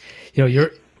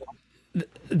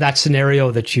 That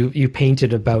scenario that you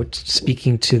painted about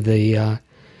speaking to the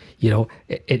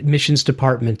admissions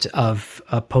department of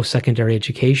post-secondary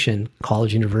education,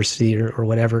 college, university, or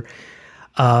whatever.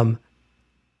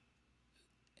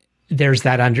 there's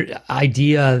that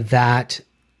idea that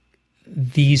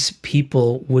these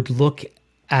people would look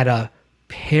at a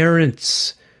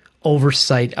parent's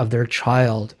oversight of their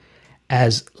child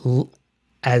as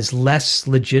less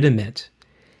legitimate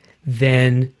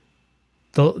than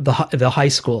the high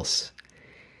schools.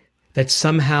 That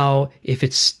somehow, if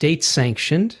it's state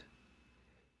sanctioned,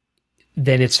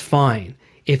 then it's fine.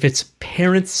 If it's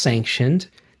parent sanctioned,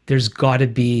 there's got to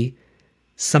be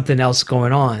something else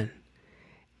going on.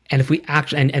 And if we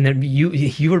actually, and then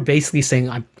you were basically saying,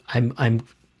 I'm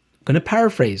going to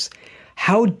paraphrase,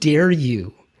 how dare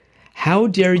you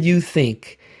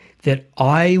think that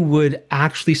I would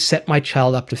actually set my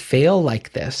child up to fail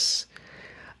like this?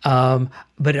 But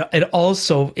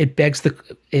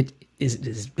it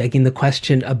is begging the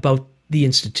question about the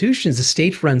institutions, the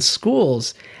state-run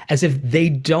schools, as if they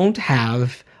don't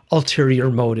have ulterior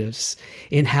motives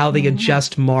in how they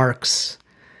adjust marks.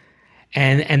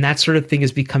 And that sort of thing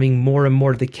is becoming more and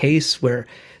more the case, where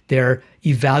they're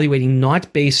evaluating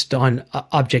not based on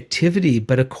objectivity,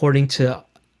 but according to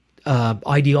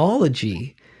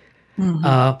ideology.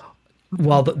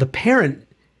 While the parent,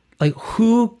 like,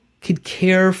 who could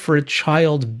care for a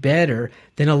child better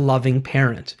than a loving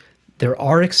parent? There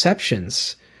are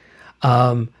exceptions,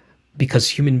 because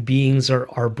human beings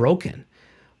are broken.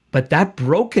 But that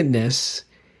brokenness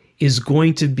is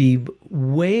going to be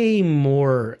way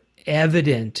more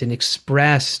evident and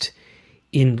expressed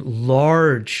in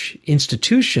large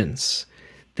institutions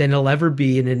than it'll ever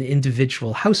be in an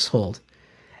individual household.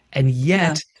 And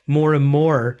yet, more and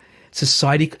more,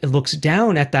 society looks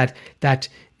down at that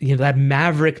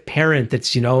maverick parent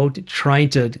that's, trying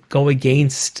to go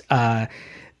against the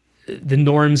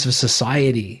norms of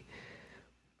society.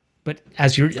 But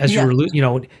as you're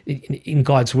in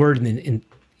God's word and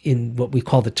in what we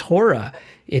call the Torah,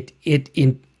 it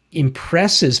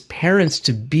impresses parents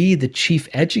to be the chief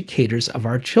educators of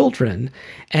our children.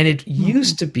 And it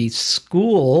used to be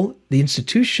school, the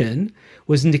institution,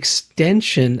 was an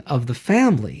extension of the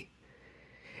family.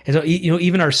 And so,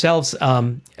 even ourselves,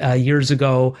 years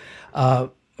ago, my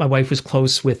wife was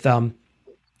close with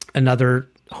another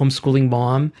homeschooling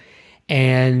mom,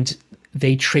 and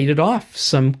they traded off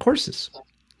some courses.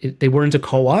 They weren't a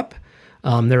co-op.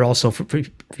 There are also, for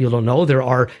if you don't know, there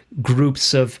are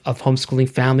groups of homeschooling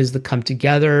families that come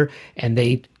together and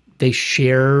they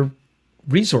share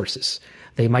resources.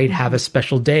 They might have a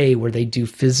special day where they do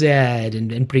phys ed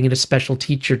and bring in a special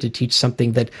teacher to teach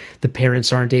something that the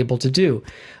parents aren't able to do.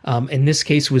 In this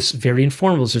case, it was very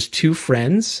informal. It was just two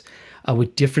friends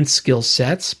with different skill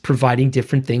sets providing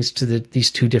different things to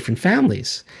these two different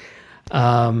families.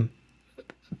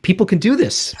 People can do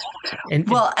this.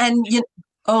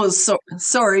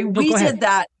 Sorry. We did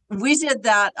that. We did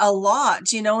that a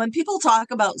lot, and people talk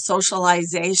about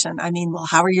socialization. I mean, well,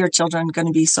 how are your children going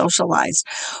to be socialized?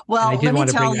 Well, I did want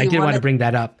to bring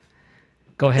that up.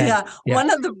 Go ahead. Yeah. One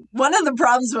of the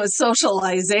problems with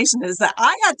socialization is that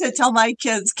I had to tell my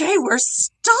kids, okay, we're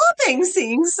stopping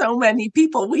seeing so many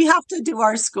people. We have to do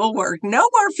our schoolwork. No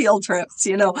more field trips,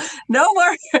 no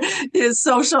more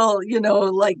social,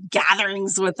 like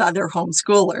gatherings with other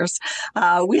homeschoolers.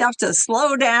 We have to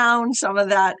slow down some of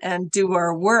that and do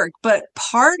our work. But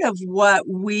part of what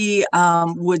we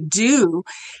would do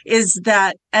is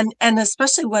that, and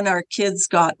especially when our kids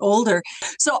got older,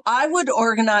 so I would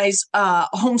organize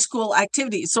homeschool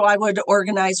activities. So I would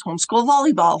organize homeschool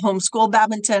volleyball, homeschool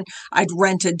badminton. I'd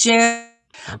rent a gym.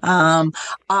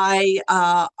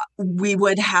 We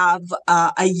would have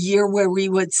a year where we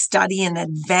would study an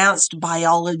advanced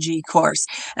biology course.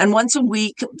 And once a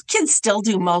week, kids still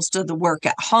do most of the work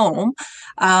at home,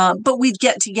 but we'd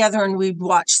get together and we'd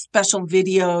watch special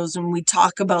videos and we'd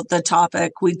talk about the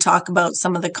topic. We'd talk about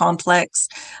some of the complex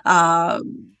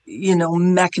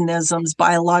mechanisms,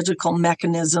 biological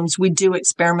mechanisms. We do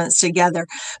experiments together,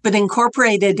 but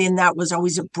incorporated in that was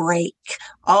always a break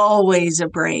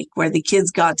where the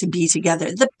kids got to be together.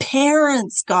 The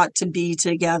parents got to be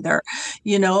together,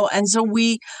 and so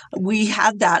we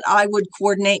had that. I would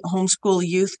coordinate homeschool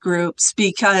youth groups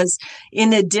because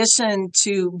in addition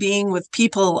to being with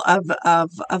people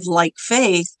of like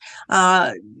faith,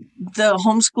 the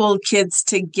homeschool kids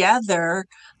together,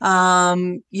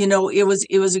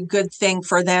 it was a good thing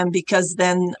for them because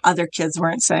then other kids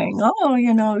weren't saying, oh,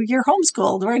 you're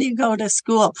homeschooled. Where do you go to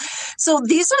school? So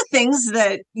these are things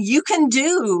that, that you can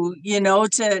do,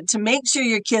 to make sure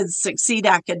your kids succeed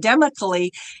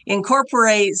academically,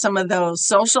 incorporate some of those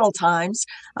social times,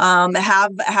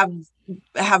 have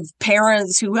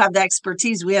parents who have the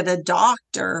expertise. We had a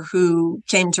doctor who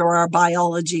came to our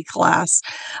biology class,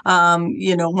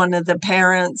 one of the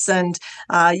parents, and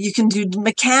you can do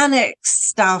mechanics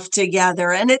stuff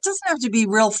together. And it doesn't have to be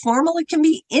real formal. It can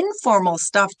be informal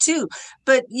stuff too,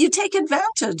 but you take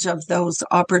advantage of those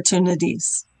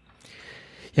opportunities.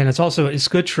 Yeah, and it's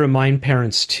good to remind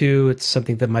parents too. It's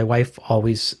something that my wife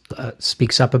always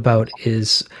speaks up about,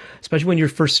 is especially when you're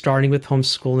first starting with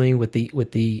homeschooling with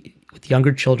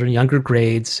younger children, younger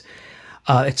grades.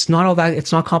 It's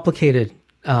not complicated.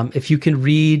 If you can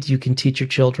read, you can teach your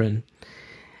children,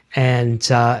 and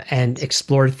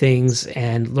explore things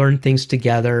and learn things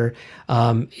together.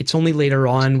 It's only later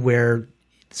on where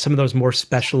some of those more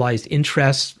specialized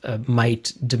interests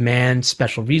might demand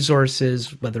special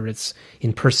resources, whether it's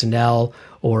in personnel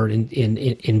or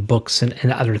in books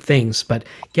and other things. But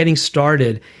getting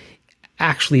started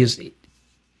actually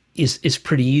is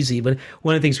pretty easy. But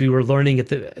one of the things we were learning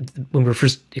when we were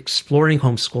first exploring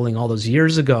homeschooling all those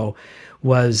years ago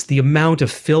was the amount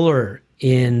of filler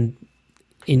in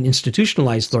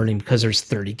institutionalized learning, because there's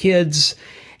 30 kids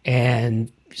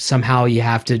and somehow you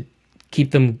have to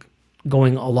keep them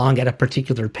going along at a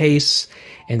particular pace.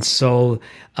 And so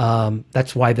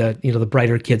that's why the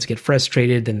brighter kids get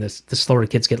frustrated and the slower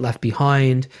kids get left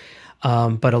behind.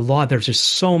 But there's just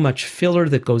so much filler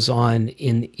that goes on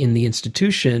in the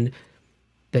institution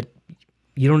that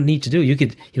you don't need to do. You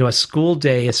could, a school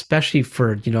day, especially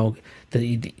for,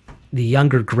 the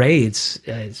younger grades,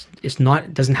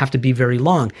 doesn't have to be very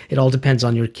long. It all depends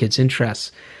on your kids'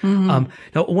 interests. Mm-hmm.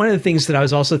 Now, one of the things that I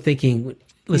was also thinking,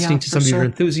 listening to some of your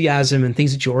enthusiasm and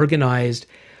things that you organized,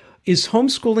 is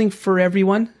homeschooling for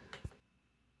everyone?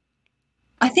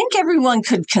 I think everyone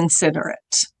could consider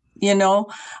it. There are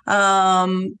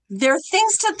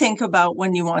things to think about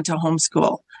when you want to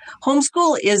homeschool.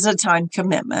 Homeschool is a time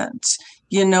commitment.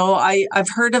 I've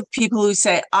heard of people who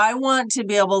say, I want to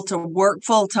be able to work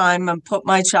full time and put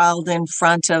my child in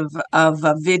front of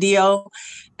a video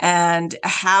and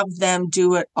have them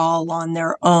do it all on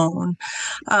their own.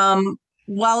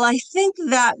 While I think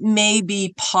that may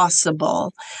be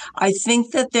possible, I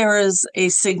think that there is a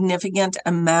significant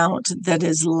amount that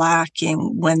is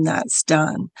lacking when that's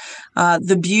done.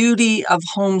 The beauty of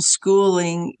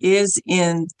homeschooling is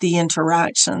in the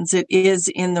interactions. It is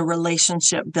in the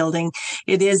relationship building.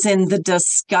 It is in the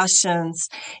discussions.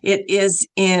 It is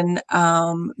in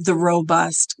the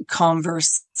robust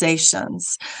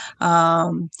conversations.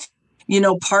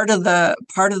 Part of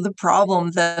the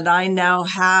problem that I now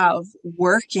have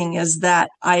working is that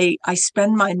I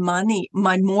spend my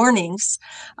mornings,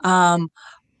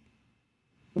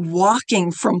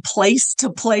 walking from place to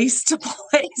place to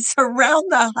place around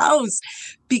the house,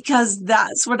 because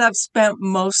that's what I've spent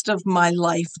most of my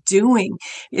life doing,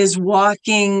 is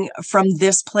walking from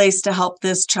this place to help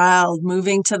this child,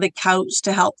 moving to the couch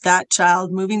to help that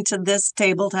child, moving to this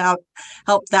table to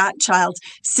help that child,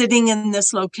 sitting in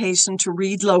this location to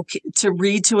read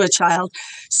to a child.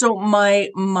 So my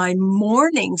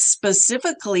mornings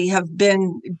specifically have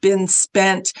been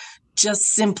spent just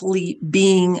simply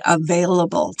being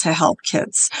available to help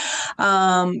kids.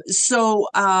 So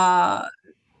I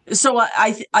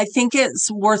think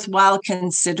it's worthwhile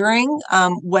considering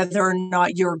whether or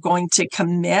not you're going to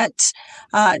commit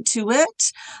to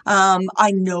it.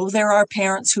 I know there are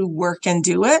parents who work and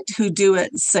do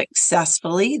it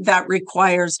successfully. That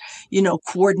requires,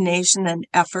 coordination and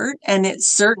effort, and it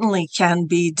certainly can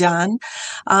be done.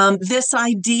 This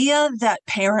idea that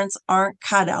parents aren't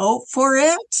cut out for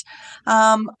it,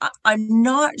 I'm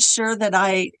not sure that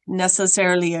I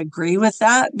necessarily agree with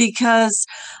that, because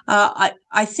I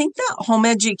think that home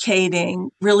educating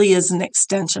really is an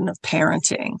extension of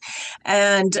parenting.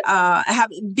 And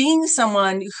being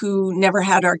someone who never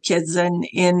had our kids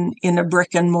in a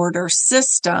brick and mortar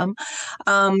system,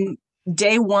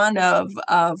 day one of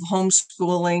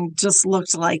homeschooling just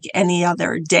looked like any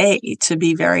other day, to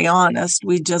be very honest.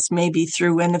 We just maybe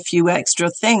threw in a few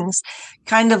extra things,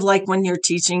 kind of like when you're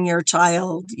teaching your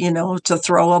child, to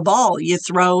throw a ball. You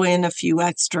throw in a few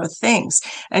extra things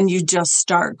and you just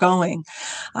start going.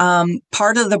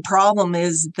 Part of the problem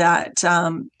is that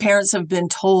parents have been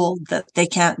told that they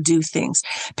can't do things.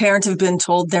 Parents have been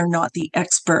told they're not the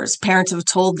experts. Parents have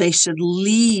told they should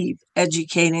leave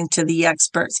educating to the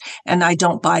experts. And I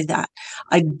don't buy that.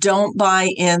 I don't buy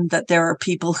in that there are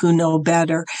people who know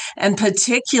better. And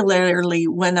particularly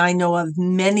when I know of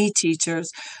many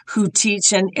teachers who teach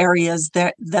teach in areas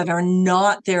that are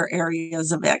not their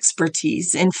areas of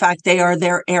expertise. In fact, they are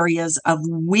their areas of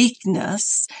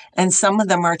weakness, and some of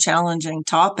them are challenging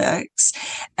topics.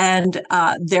 And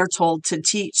they're told to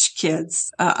teach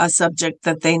kids a subject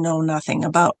that they know nothing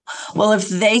about. Well, if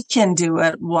they can do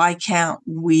it, why can't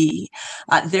we?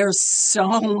 There's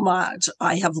so much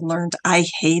I have learned. I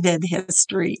hated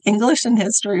history. English and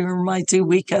history were my two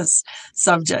weakest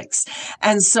subjects.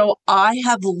 And so I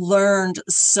have learned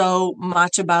so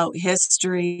much about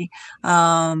history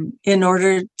in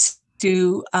order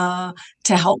to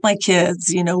help my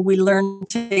kids. We learn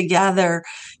together,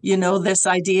 this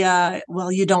idea,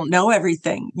 well, you don't know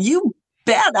everything. You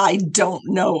bet I don't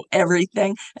know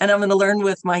everything. And I'm going to learn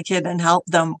with my kid and help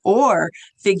them, or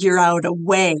figure out a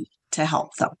way to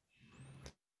help them.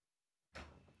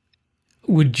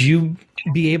 Would you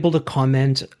be able to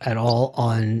comment at all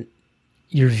on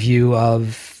your view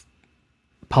of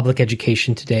public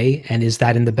education today? And is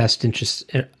that in the best interest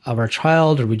of our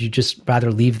child, or would you just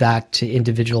rather leave that to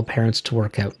individual parents to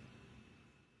work out?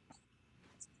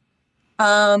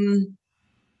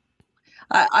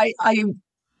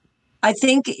 I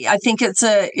think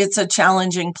it's a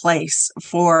challenging place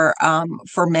for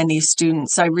many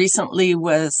students. I recently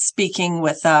was speaking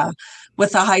with a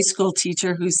high school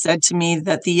teacher who said to me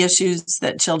that the issues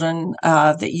that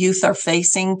that youth are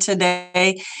facing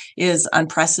today is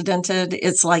unprecedented.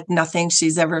 It's like nothing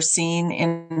she's ever seen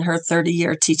in her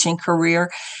 30-year teaching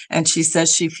career. And she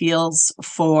says she feels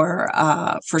for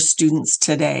students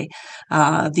today,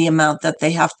 the amount that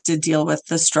they have to deal with,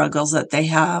 the struggles that they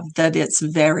have, that it's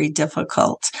very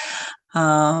difficult.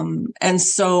 And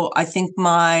so I think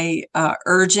my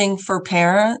urging for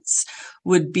parents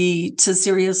would be to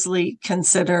seriously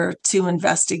consider, to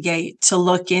investigate, to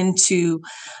look into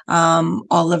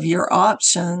all of your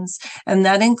options. And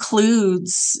that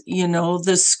includes,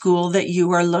 the school that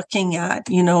you are looking at.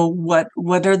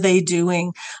 What are they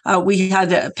doing?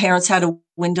 Parents had a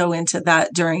window into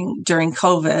that during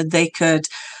COVID. They could,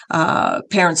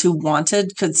 parents who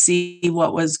wanted could see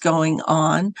what was going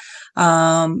on.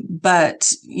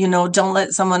 But, don't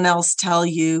let someone else tell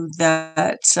you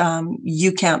that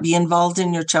you can't be involved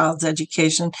in your child's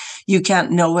education. You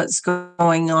can't know what's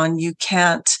going on. You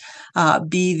can't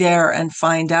be there and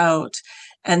find out.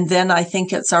 And then I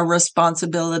think it's our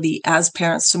responsibility as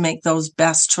parents to make those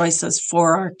best choices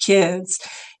for our kids.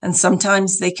 And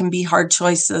sometimes they can be hard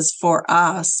choices for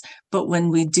us, but when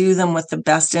we do them with the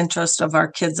best interest of our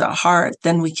kids at heart,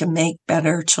 then we can make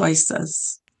better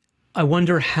choices. I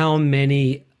wonder how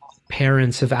many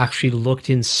parents have actually looked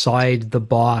inside the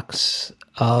box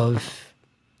of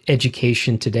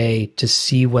education today to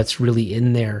see what's really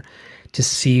in there, to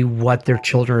see what their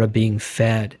children are being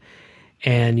fed.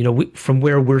 And, from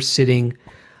where we're sitting,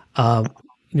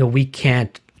 we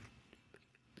can't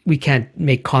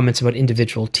make comments about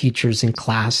individual teachers in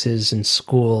classes and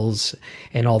schools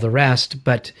and all the rest,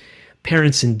 but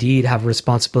parents indeed have a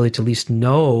responsibility to at least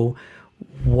know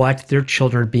what their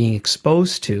children are being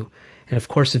exposed to. And of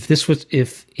course,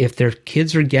 if their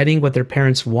kids are getting what their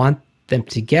parents want them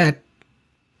to get,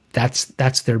 that's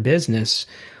their business.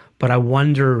 But I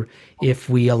wonder if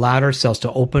we allowed ourselves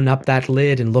to open up that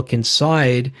lid and look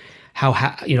inside,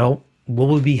 will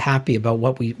we be happy about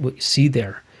what we see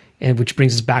there? And which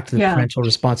brings us back to the parental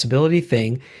responsibility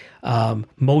thing.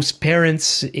 Most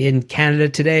parents in Canada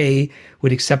today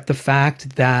would accept the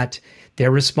fact that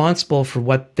they're responsible for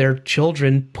what their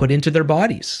children put into their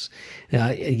bodies,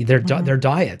 their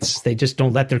diets. They just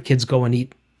don't let their kids go and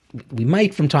eat. We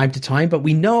might from time to time, but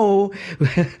we know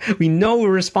we're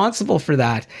responsible for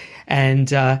that. And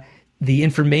the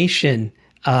information,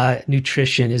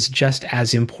 nutrition is just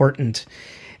as important.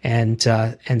 And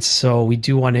so we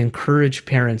do want to encourage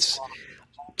parents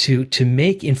to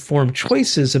make informed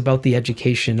choices about the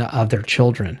education of their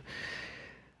children.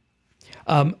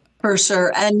 For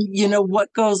sure. And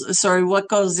what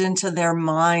goes into their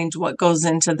mind, what goes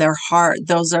into their heart,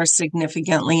 those are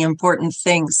significantly important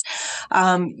things.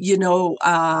 As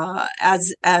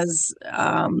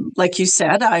like you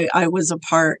said, I was a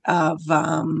part of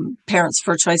Parents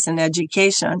for Choice in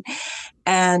Education.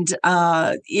 And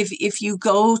if you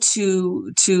go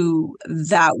to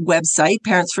that website,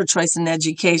 Parents for Choice in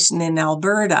Education in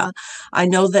Alberta, I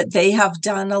know that they have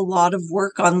done a lot of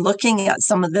work on looking at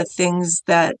some of the things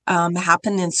that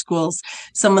happen in schools,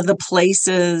 some of the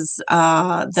places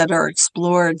that are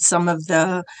explored, some of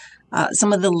the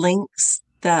links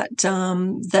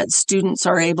that students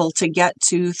are able to get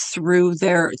to through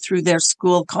their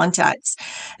school contacts.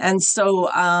 And so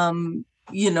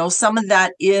some of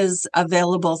that is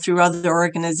available through other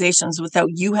organizations without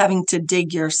you having to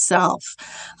dig yourself.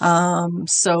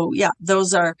 So yeah,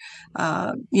 those are,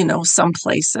 some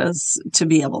places to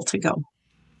be able to go.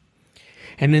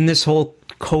 And in this whole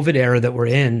COVID era that we're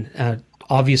in,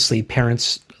 obviously a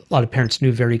lot of parents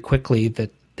knew very quickly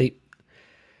that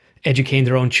educating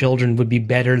their own children would be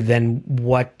better than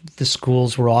what the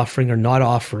schools were offering or not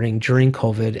offering during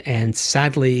COVID. And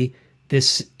sadly,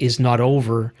 this is not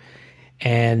over.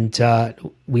 And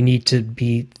we need to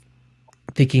be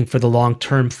thinking for the long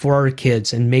term for our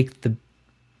kids and make the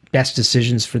best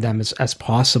decisions for them as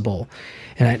possible.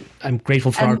 And I'm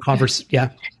grateful for our conversation. Yeah.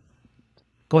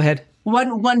 Go ahead.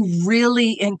 One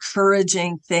really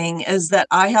encouraging thing is that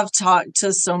I have talked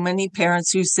to so many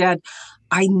parents who said,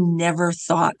 I never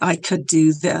thought I could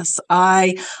do this.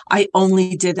 I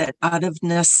only did it out of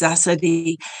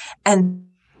necessity. And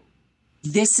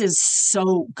this is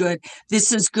so good.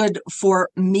 This is good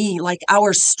for me. Like,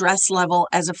 our stress level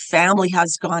as a family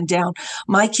has gone down.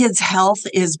 My kids' health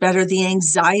is better. The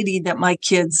anxiety that my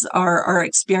kids are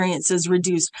experiencing is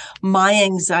reduced. My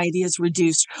anxiety is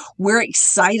reduced. We're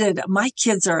excited. My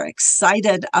kids are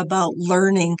excited about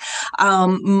learning.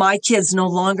 My kids no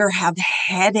longer have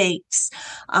headaches.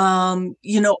 All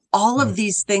of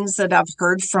these things that I've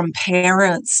heard from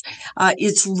parents,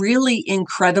 it's really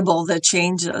incredible, the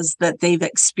changes that they've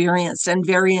experienced, and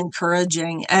very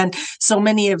encouraging. And so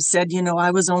many have said, I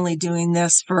was only doing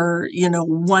this for,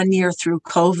 1 year through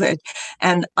COVID,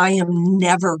 and I am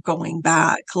never going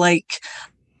back. Like,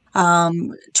 try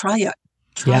it.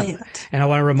 Try it. And I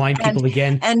want to remind people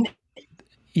again.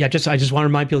 I just want to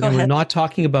remind people again, we're not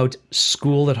talking about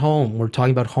school at home. We're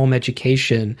talking about home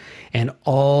education and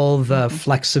all the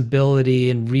flexibility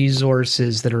and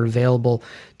resources that are available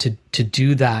to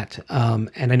do that.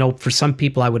 And I know for some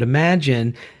people, I would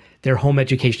imagine their home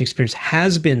education experience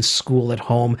has been school at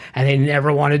home and they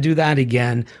never want to do that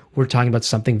again. We're talking about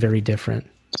something very different.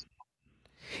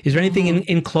 Is there anything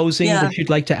in closing that you'd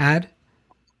like to add?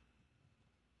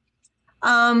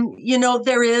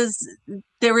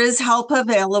 There is help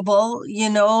available.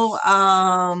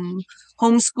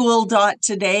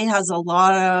 Homeschool.today has a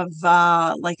lot of,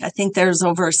 I think there's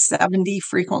over 70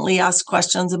 frequently asked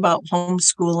questions about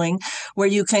homeschooling, where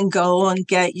you can go and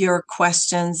get your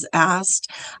questions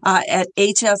asked. At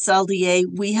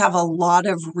HSLDA, we have a lot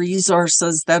of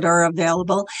resources that are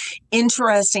available.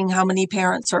 Interesting how many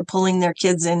parents are pulling their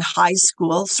kids in high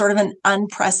school, sort of an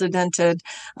unprecedented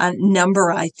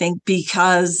number, I think,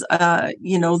 because,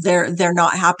 they're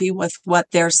not happy with what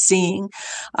they're seeing.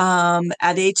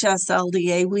 At HSLDA,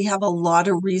 we have a lot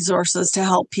of resources to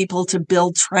help people to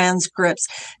build transcripts,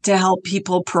 to help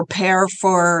people prepare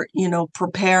for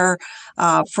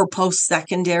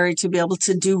post-secondary, to be able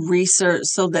to do research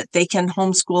so that they can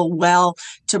homeschool well,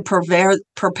 to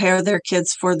prepare their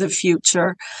kids for the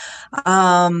future.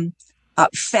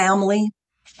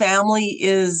 Family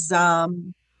is,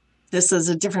 this is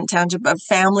a different tangent, but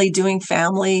doing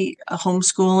family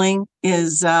homeschooling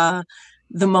is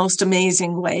the most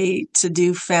amazing way to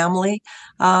do family.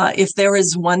 If there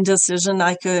is one decision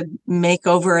I could make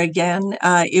over again,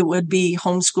 it would be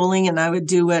homeschooling, and I would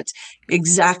do it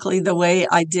exactly the way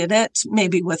I did it,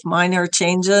 maybe with minor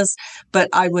changes, but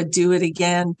I would do it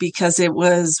again because it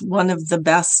was one of the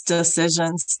best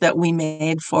decisions that we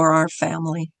made for our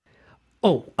family.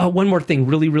 One more thing,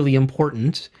 really, really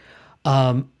important.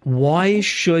 Why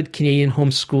should Canadian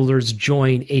homeschoolers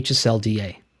join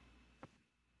HSLDA?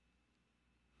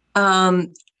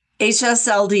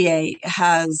 HSLDA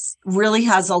has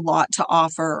a lot to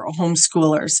offer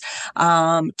homeschoolers,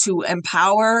 to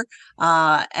empower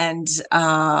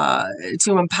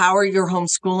your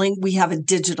homeschooling. We have a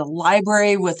digital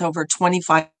library with over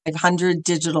 2,500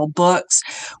 digital books.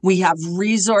 We have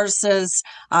resources,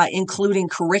 including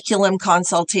curriculum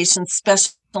consultations,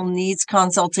 special needs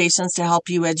consultations to help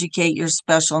you educate your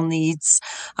special needs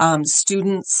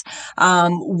students.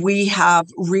 We have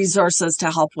resources to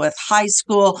help with high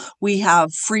school. We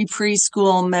have free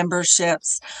preschool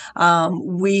memberships.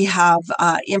 We have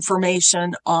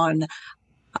information on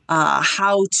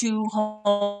how to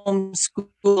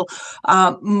homeschool.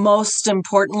 Most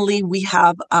importantly, we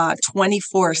have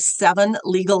 24/7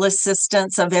 legal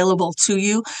assistance available to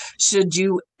you should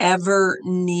you ever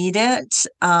need it.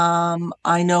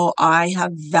 I know I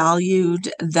have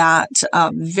valued that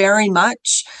very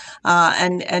much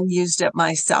and used it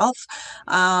myself.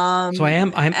 So I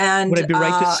am. Would I be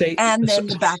right to say? And then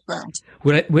the background.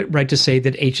 Would I be right to say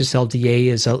that HSLDA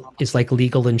is like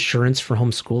legal insurance for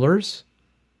homeschoolers?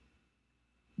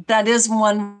 That is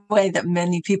one way that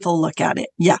many people look at it.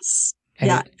 Yes.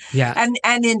 Yeah. Yeah.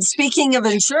 And in speaking of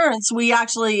insurance, we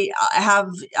actually have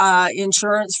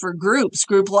insurance for group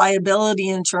liability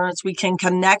insurance. We can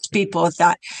connect people with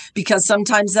that because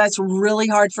sometimes that's really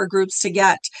hard for groups to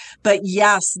get. But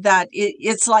yes,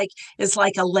 it's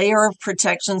like a layer of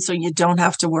protection so you don't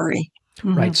have to worry.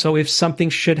 Right. So if something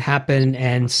should happen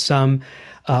and some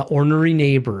ornery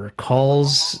neighbor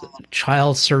calls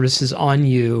child services on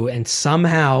you and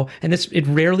somehow, and it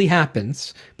rarely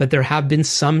happens, but there have been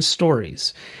some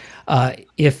stories.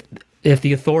 If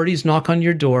the authorities knock on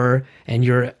your door and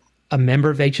you're a member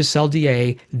of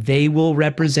HSLDA, they will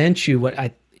represent you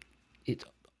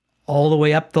all the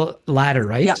way up the ladder,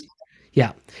 right? Yeah.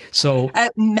 Yeah. So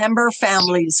member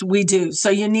families, we do. So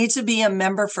you need to be a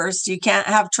member first. You can't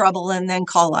have trouble and then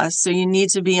call us. So you need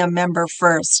to be a member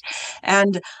first.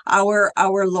 And our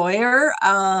lawyer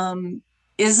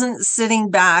isn't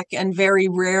sitting back and very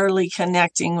rarely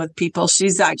connecting with people.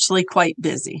 She's actually quite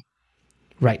busy.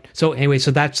 Right. So anyway,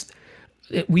 my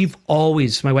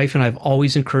wife and I have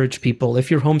always encouraged people,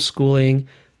 if you're homeschooling,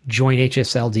 join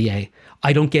HSLDA.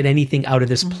 I don't get anything out of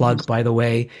this plug, by the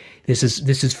way. This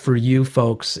is for you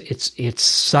folks. It's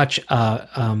such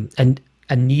a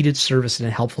needed service and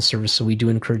a helpful service. So we do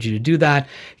encourage you to do that.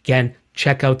 Again,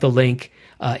 check out the link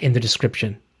in the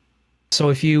description. So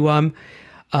if you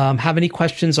have any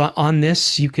questions on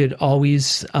this, you could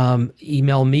always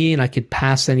email me, and I could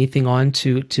pass anything on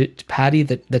to Patty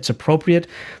that's appropriate.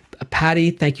 Patty,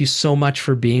 thank you so much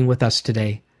for being with us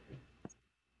today.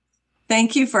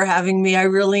 Thank you for having me. I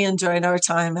really enjoyed our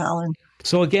time, Alan.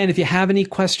 So again, if you have any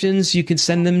questions, you can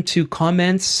send them to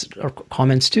comments at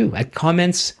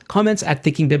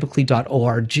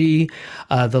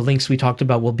thinkingbiblically.org. The links we talked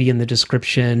about will be in the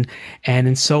description.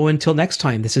 And so until next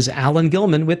time, this is Alan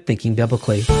Gilman with Thinking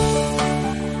Biblically.